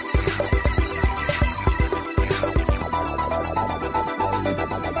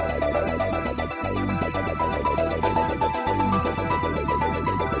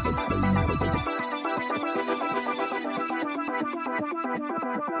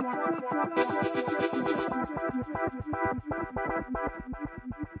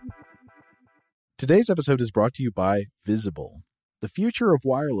 Today's episode is brought to you by Visible. The future of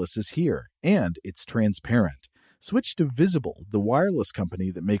wireless is here, and it's transparent. Switch to Visible, the wireless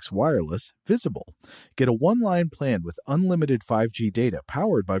company that makes wireless visible. Get a one-line plan with unlimited 5G data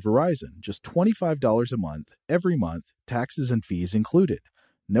powered by Verizon, just $25 a month, every month, taxes and fees included.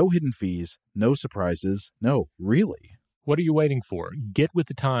 No hidden fees, no surprises, no, really. What are you waiting for? Get with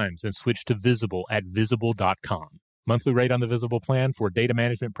the times and switch to Visible at Visible.com. Monthly rate on the Visible plan. For data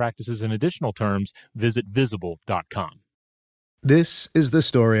management practices and additional terms, visit Visible.com. This is the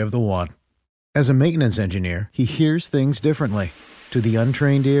story of the one. As a maintenance engineer, he hears things differently. To the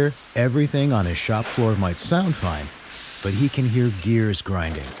untrained ear, everything on his shop floor might sound fine, but he can hear gears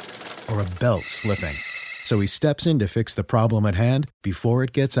grinding or a belt slipping. So he steps in to fix the problem at hand before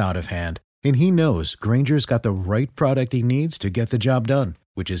it gets out of hand. And he knows Grainger's got the right product he needs to get the job done,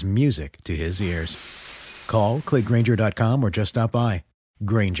 which is music to his ears. Call, click Grainger.com, or just stop by.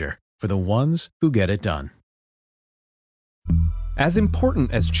 Grainger, for the ones who get it done. As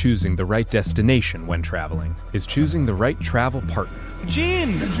important as choosing the right destination when traveling is choosing the right travel partner.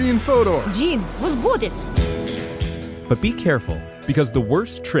 Gene Fodor. Gene, was good. But be careful, because the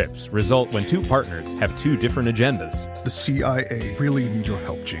worst trips result when two partners have two different agendas. The CIA really need your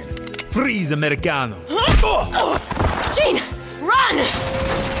help, Gene. Freeze, Americano. Gene,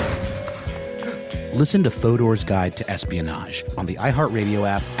 run! Listen to Fodor's Guide to Espionage on the iHeartRadio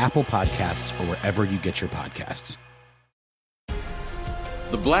app, Apple Podcasts, or wherever you get your podcasts.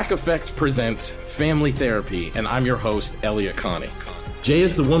 The Black Effect presents Family Therapy, and I'm your host, Elliot Connie. Jay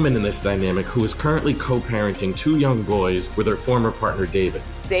is the woman in this dynamic who is currently co-parenting two young boys with her former partner, David.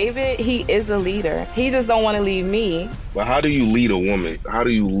 David, he is a leader. He just don't want to leave me. But how do you lead a woman? How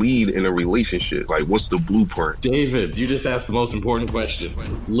do you lead in a relationship? Like, what's the blueprint? David, you just asked the most important question.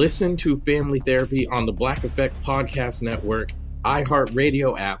 Listen to Family Therapy on the Black Effect Podcast Network,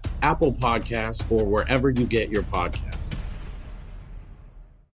 iHeartRadio app, Apple Podcasts, or wherever you get your podcasts.